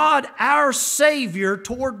of God, our Savior,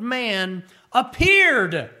 toward man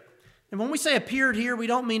appeared. And when we say appeared here, we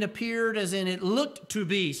don't mean appeared as in it looked to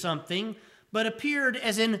be something, but appeared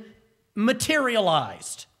as in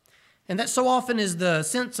materialized. And that so often is the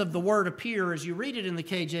sense of the word appear as you read it in the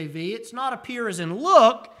KJV. It's not appear as in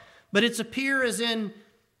look, but it's appear as in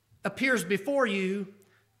appears before you.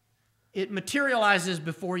 It materializes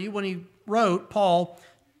before you. When he wrote, Paul,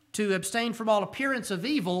 to abstain from all appearance of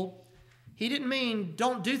evil, he didn't mean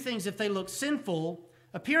don't do things if they look sinful.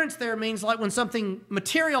 Appearance there means like when something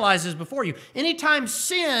materializes before you. Anytime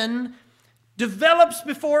sin develops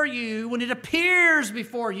before you, when it appears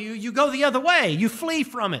before you, you go the other way. You flee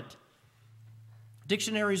from it.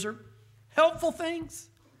 Dictionaries are helpful things.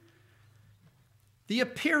 The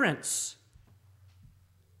appearance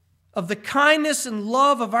of the kindness and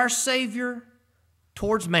love of our Savior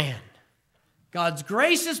towards man. God's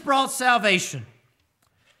grace has brought salvation.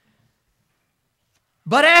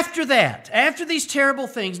 But after that, after these terrible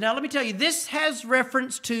things, now let me tell you, this has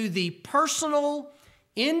reference to the personal,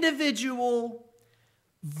 individual,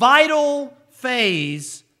 vital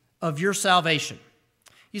phase of your salvation.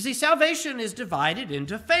 You see, salvation is divided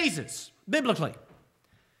into phases, biblically.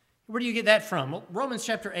 Where do you get that from? Well, Romans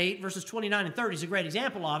chapter 8, verses 29 and 30 is a great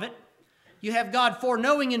example of it. You have God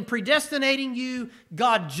foreknowing and predestinating you,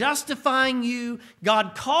 God justifying you,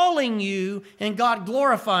 God calling you, and God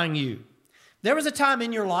glorifying you. There was a time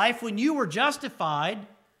in your life when you were justified,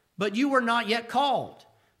 but you were not yet called,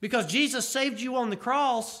 because Jesus saved you on the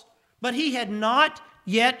cross, but He had not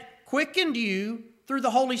yet quickened you through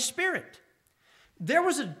the Holy Spirit. There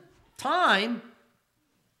was a time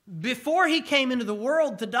before He came into the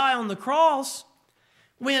world to die on the cross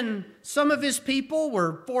when some of His people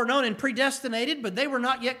were foreknown and predestinated, but they were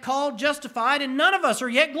not yet called, justified, and none of us are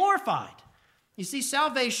yet glorified. You see,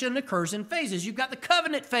 salvation occurs in phases. You've got the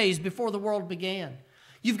covenant phase before the world began.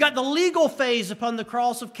 You've got the legal phase upon the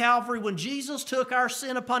cross of Calvary when Jesus took our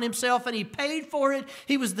sin upon Himself and He paid for it.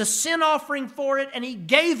 He was the sin offering for it, and He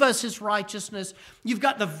gave us His righteousness. You've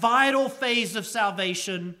got the vital phase of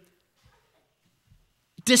salvation,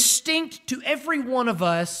 distinct to every one of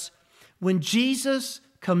us, when Jesus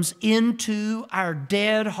comes into our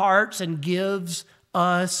dead hearts and gives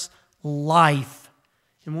us life.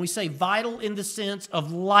 And when we say vital, in the sense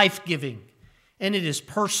of life-giving, and it is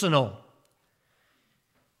personal.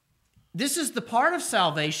 This is the part of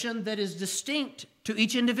salvation that is distinct to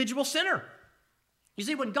each individual sinner. You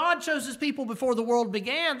see, when God chose His people before the world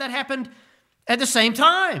began, that happened at the same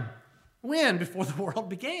time. When? Before the world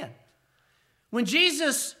began. When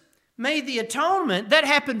Jesus made the atonement, that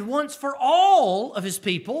happened once for all of His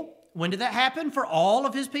people. When did that happen? For all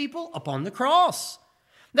of His people? Upon the cross.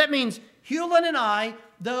 That means Hewlin and I,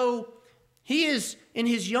 though he is in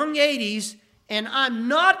his young 80s and I'm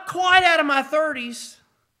not quite out of my 30s,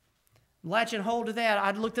 latching hold to that.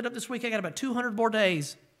 I looked it up this week. I got about 200 more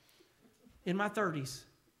days in my 30s.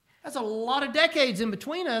 That's a lot of decades in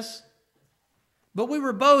between us. But we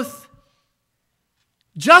were both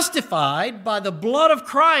justified by the blood of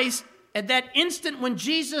Christ at that instant when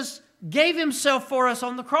Jesus gave Himself for us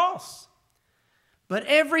on the cross. But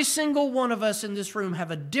every single one of us in this room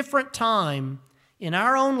have a different time in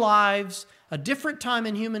our own lives, a different time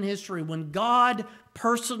in human history when God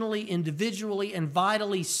personally, individually, and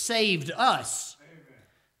vitally saved us. Amen.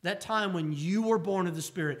 That time when you were born of the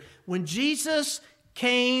Spirit. When Jesus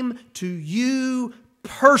came to you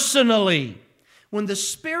personally. When the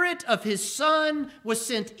Spirit of His Son was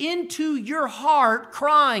sent into your heart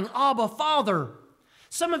crying, Abba, Father.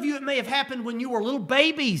 Some of you, it may have happened when you were little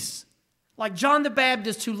babies, like John the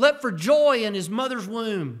Baptist, who leapt for joy in his mother's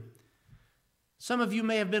womb. Some of you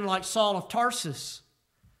may have been like Saul of Tarsus,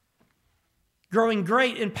 growing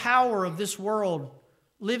great in power of this world,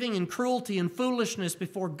 living in cruelty and foolishness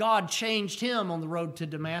before God changed him on the road to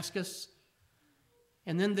Damascus.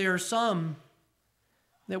 And then there are some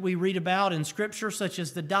that we read about in Scripture, such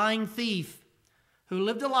as the dying thief who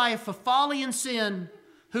lived a life of folly and sin,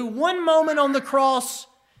 who one moment on the cross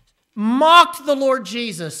mocked the Lord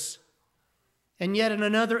Jesus, and yet in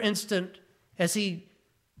another instant, as he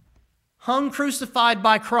hung crucified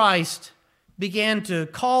by Christ, began to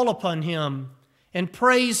call upon Him and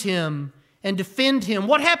praise Him and defend Him.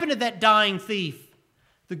 What happened to that dying thief?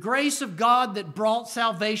 The grace of God that brought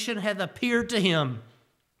salvation hath appeared to him.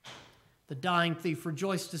 The dying thief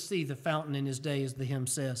rejoiced to see the fountain in his day, as the hymn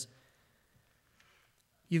says.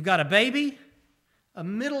 You've got a baby, a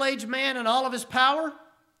middle-aged man in all of his power,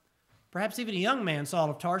 perhaps even a young man,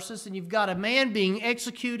 Saul of Tarsus, and you've got a man being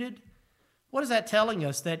executed. What is that telling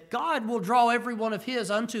us? That God will draw every one of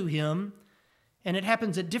His unto Him, and it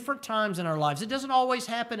happens at different times in our lives. It doesn't always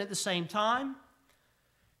happen at the same time.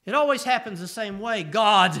 It always happens the same way,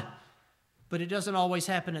 God, but it doesn't always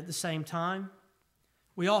happen at the same time.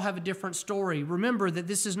 We all have a different story. Remember that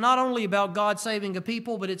this is not only about God saving a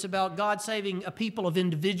people, but it's about God saving a people of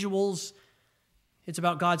individuals. It's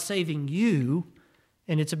about God saving you,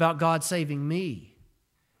 and it's about God saving me.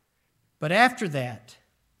 But after that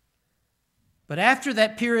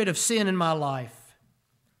period of sin in my life,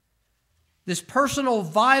 this personal,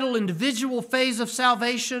 vital, individual phase of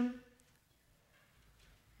salvation,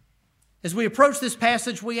 as we approach this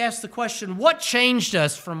passage, we ask the question, what changed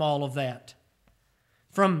us from all of that?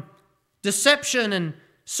 From deception and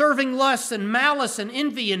serving lust and malice and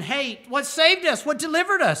envy and hate. What saved us? What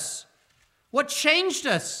delivered us? What changed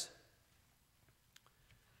us?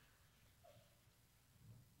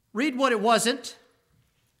 Read what it wasn't.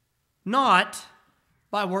 Not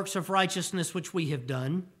by works of righteousness which we have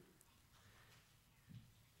done.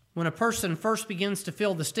 When a person first begins to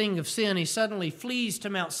feel the sting of sin, he suddenly flees to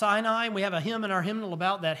Mount Sinai. We have a hymn in our hymnal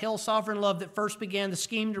about that hell sovereign love that first began the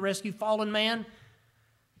scheme to rescue fallen man.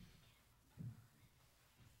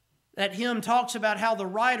 That hymn talks about how the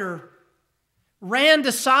writer ran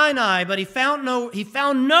to Sinai, but he found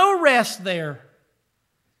no rest there.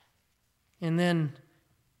 And then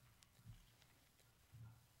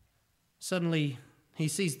suddenly he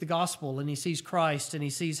sees the gospel and he sees Christ and he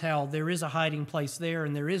sees how there is a hiding place there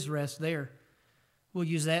and there is rest there. We'll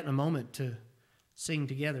use that in a moment to sing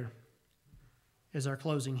together as our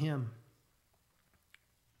closing hymn.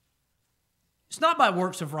 It's not by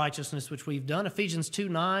works of righteousness which we've done. Ephesians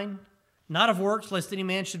 2:9, not of works lest any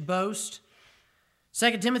man should boast.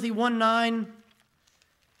 2 Timothy 1:9,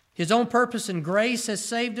 His own purpose and grace has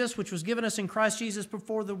saved us, which was given us in Christ Jesus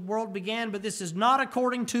before the world began, but this is not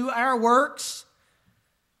according to our works.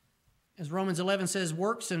 As Romans 11 says,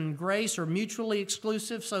 works and grace are mutually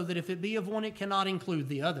exclusive, so that if it be of one, it cannot include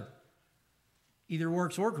the other, either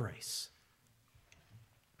works or grace.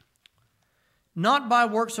 Not by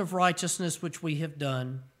works of righteousness which we have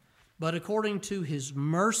done, but according to His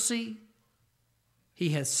mercy, He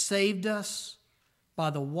has saved us by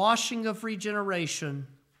the washing of regeneration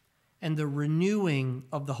and the renewing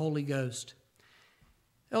of the Holy Ghost.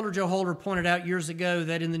 Elder Joe Holder pointed out years ago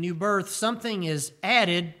that in the new birth, something is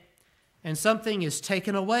added and something is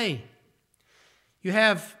taken away. You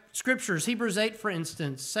have scriptures, Hebrews 8, for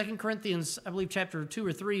instance, 2 Corinthians, I believe chapter 2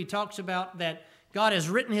 or 3, talks about that God has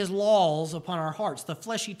written His laws upon our hearts, the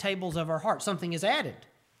fleshy tables of our hearts. Something is added.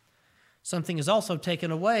 Something is also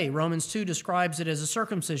taken away. Romans 2 describes it as a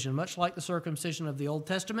circumcision, much like the circumcision of the Old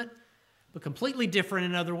Testament, but completely different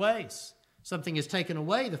in other ways. Something is taken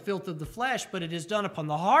away, the filth of the flesh, but it is done upon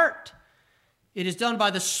the heart. It is done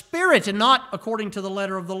by the Spirit and not according to the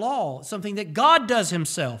letter of the law. It's something that God does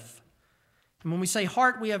Himself. And when we say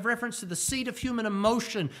heart, we have reference to the seat of human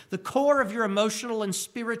emotion, the core of your emotional and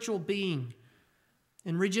spiritual being.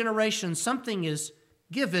 In regeneration, something is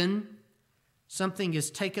given, something is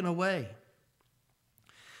taken away.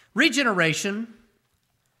 Regeneration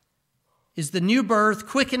is the new birth,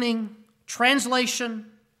 quickening, translation,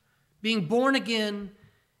 being born again,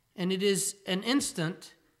 and it is an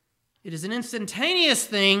instantaneous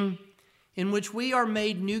thing in which we are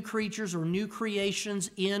made new creatures or new creations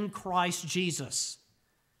in Christ Jesus,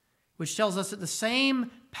 which tells us that the same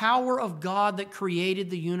power of God that created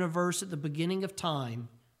the universe at the beginning of time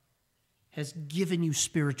has given you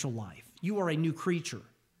spiritual life. You are a new creature.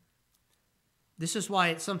 This is why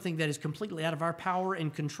it's something that is completely out of our power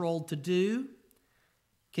and control to do.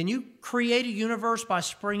 Can you create a universe by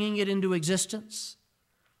springing it into existence?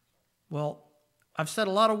 Well, I've said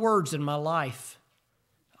a lot of words in my life.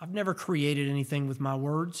 I've never created anything with my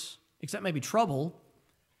words, except maybe trouble.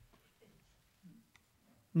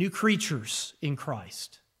 New creatures in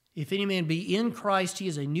Christ. If any man be in Christ, he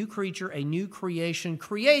is a new creature, a new creation,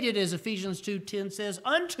 created, as Ephesians 2:10 says,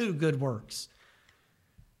 unto good works.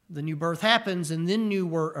 The new birth happens, and then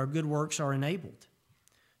good works are enabled.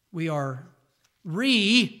 We are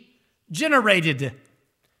regenerated,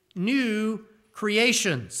 new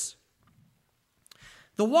creations.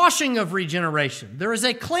 The washing of regeneration. There is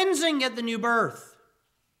a cleansing at the new birth.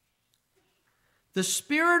 The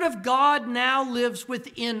Spirit of God now lives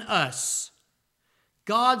within us.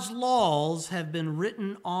 God's laws have been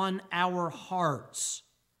written on our hearts.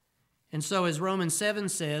 And so as Romans 7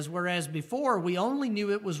 says, whereas before we only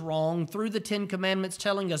knew it was wrong through the 10 Commandments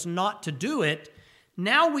telling us not to do it,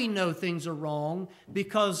 now we know things are wrong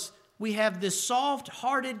because we have this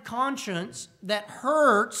soft-hearted conscience that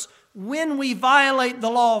hurts when we violate the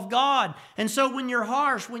law of God. And so when you're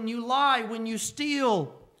harsh, when you lie, when you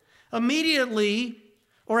steal, immediately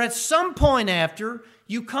or at some point after,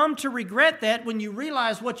 you come to regret that when you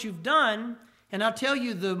realize what you've done. And I'll tell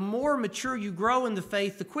you, the more mature you grow in the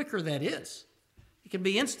faith, the quicker that is. It can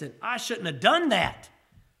be instant. I shouldn't have done that.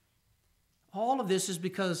 All of this is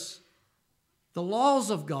because the laws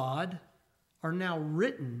of God are now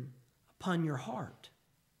written upon your heart.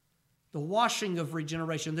 The washing of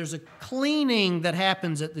regeneration. There's a cleaning that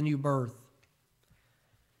happens at the new birth.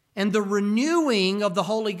 And the renewing of the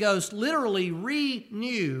Holy Ghost, literally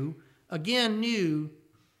renew, again new.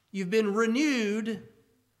 You've been renewed.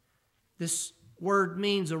 This word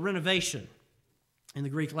means a renovation. In the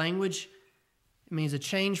Greek language, it means a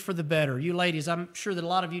change for the better. You ladies, I'm sure that a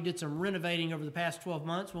lot of you did some renovating over the past 12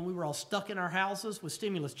 months when we were all stuck in our houses with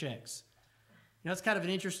stimulus checks. You know, it's kind of an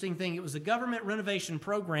interesting thing. It was a government renovation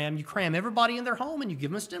program. You cram everybody in their home and you give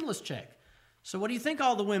them a stimulus check. So what do you think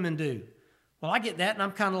all the women do? Well, I get that, and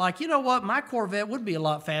I'm kind of like, you know what? My Corvette would be a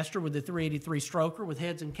lot faster with the 383 stroker with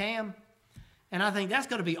heads and cam. And I think that's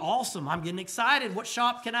going to be awesome. I'm getting excited. What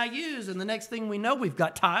shop can I use? And the next thing we know, we've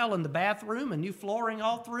got tile in the bathroom and new flooring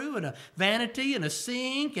all through and a vanity and a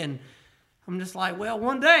sink. And I'm just like, well,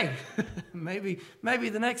 one day, maybe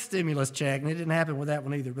the next stimulus check. And it didn't happen with that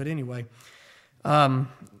one either. But anyway,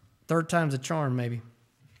 third time's a charm, maybe.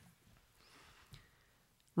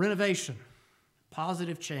 Renovation,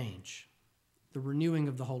 positive change, the renewing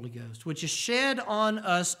of the Holy Ghost, which is shed on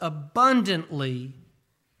us abundantly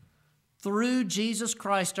through Jesus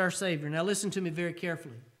Christ our Savior. Now listen to me very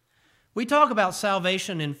carefully. We talk about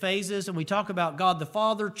salvation in phases, and we talk about God the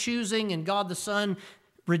Father choosing and God the Son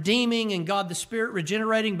redeeming and God the Spirit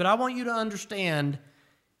regenerating, but I want you to understand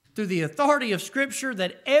through the authority of Scripture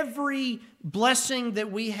that every blessing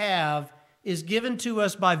that we have is given to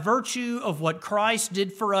us by virtue of what Christ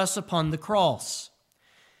did for us upon the cross.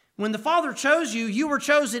 When the Father chose you, you were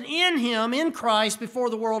chosen in Him, in Christ,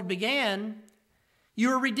 before the world began. You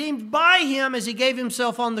were redeemed by Him as He gave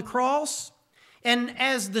Himself on the cross. And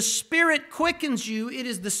as the Spirit quickens you, it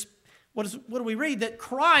is what do we read? That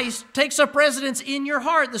Christ takes up residence in your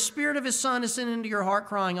heart. The Spirit of His Son is sent into your heart,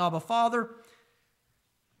 crying, Abba, Father.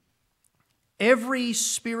 Every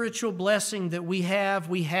spiritual blessing that we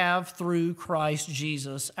have through Christ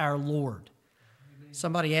Jesus our Lord. Amen.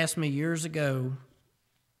 Somebody asked me years ago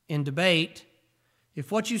in debate,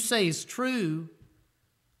 if what you say is true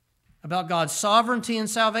about God's sovereignty and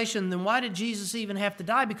salvation, then why did Jesus even have to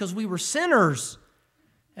die? Because we were sinners.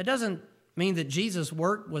 It doesn't mean that Jesus'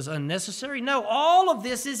 work was unnecessary. No, all of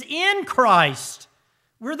this is in Christ.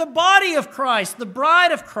 We're the body of Christ, the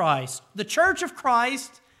bride of Christ, the church of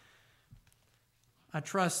Christ. I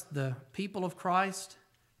trust the people of Christ,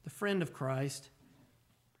 the friend of Christ,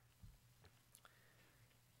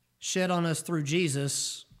 shed on us through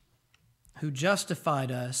Jesus, who justified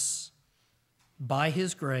us by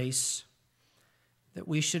His grace, that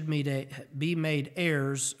we should be made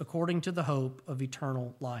heirs according to the hope of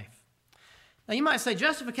eternal life. Now you might say,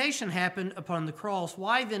 justification happened upon the cross.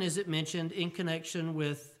 Why then is it mentioned in connection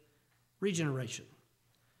with regeneration?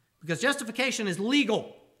 Because justification is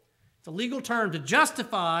legal. It's a legal term. To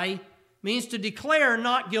justify means to declare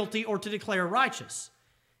not guilty or to declare righteous.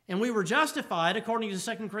 And we were justified, according to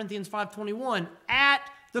 2 Corinthians 5:21, at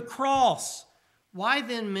the cross. Why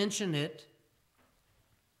then mention it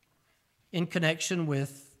in connection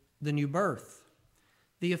with the new birth?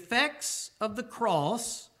 The effects of the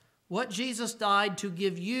cross, what Jesus died to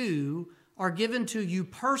give you, are given to you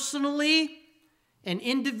personally and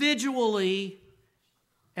individually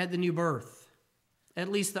at the new birth, at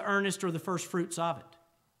least the earnest or the first fruits of it.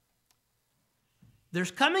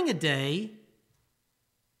 There's coming a day,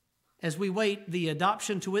 as we wait the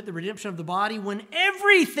adoption to it, the redemption of the body, when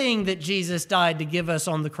everything that Jesus died to give us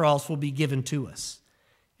on the cross will be given to us.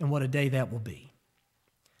 And what a day that will be.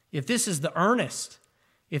 If this is the earnest,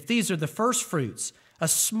 if these are the first fruits, a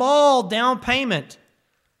small down payment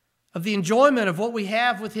of the enjoyment of what we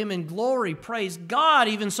have with Him in glory, praise God.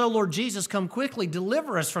 Even so, Lord Jesus, come quickly,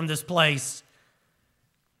 deliver us from this place.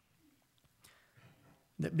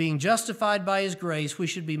 That being justified by His grace, we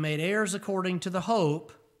should be made heirs according to the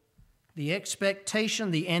hope, the expectation,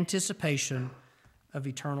 the anticipation of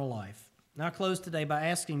eternal life. Now I close today by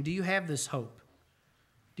asking, do you have this hope?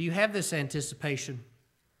 Do you have this anticipation?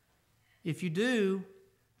 If you do,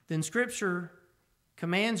 then Scripture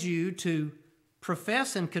commands you to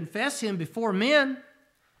profess and confess Him before men,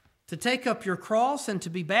 to take up your cross and to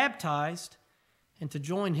be baptized, and to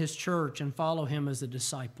join His church and follow Him as a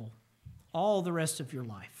disciple all the rest of your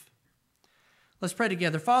life. Let's pray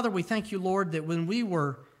together. Father, we thank you, Lord, that when we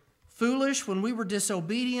were foolish, when we were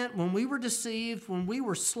disobedient, when we were deceived, when we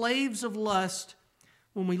were slaves of lust,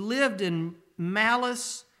 when we lived in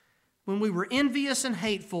malice, when we were envious and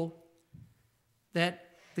hateful, that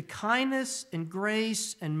the kindness and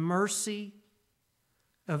grace and mercy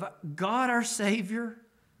of God our Savior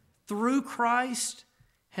through Christ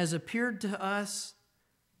has appeared to us,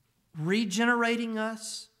 regenerating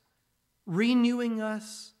us, renewing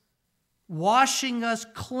us, washing us,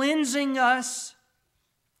 cleansing us.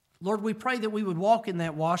 Lord, we pray that we would walk in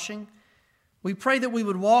that washing. We pray that we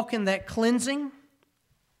would walk in that cleansing.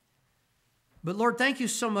 But Lord, thank you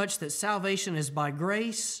so much that salvation is by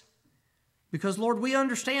grace. Because, Lord, we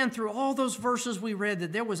understand through all those verses we read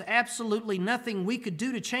that there was absolutely nothing we could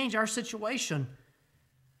do to change our situation.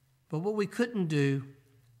 But what we couldn't do,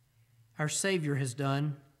 our Savior has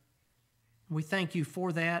done. We thank you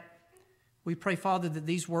for that. We pray, Father, that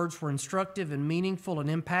these words were instructive and meaningful and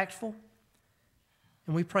impactful.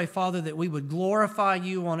 And we pray, Father, that we would glorify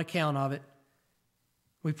you on account of it.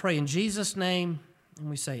 We pray in Jesus' name, and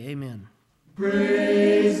we say amen.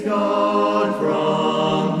 Praise God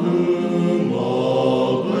from whom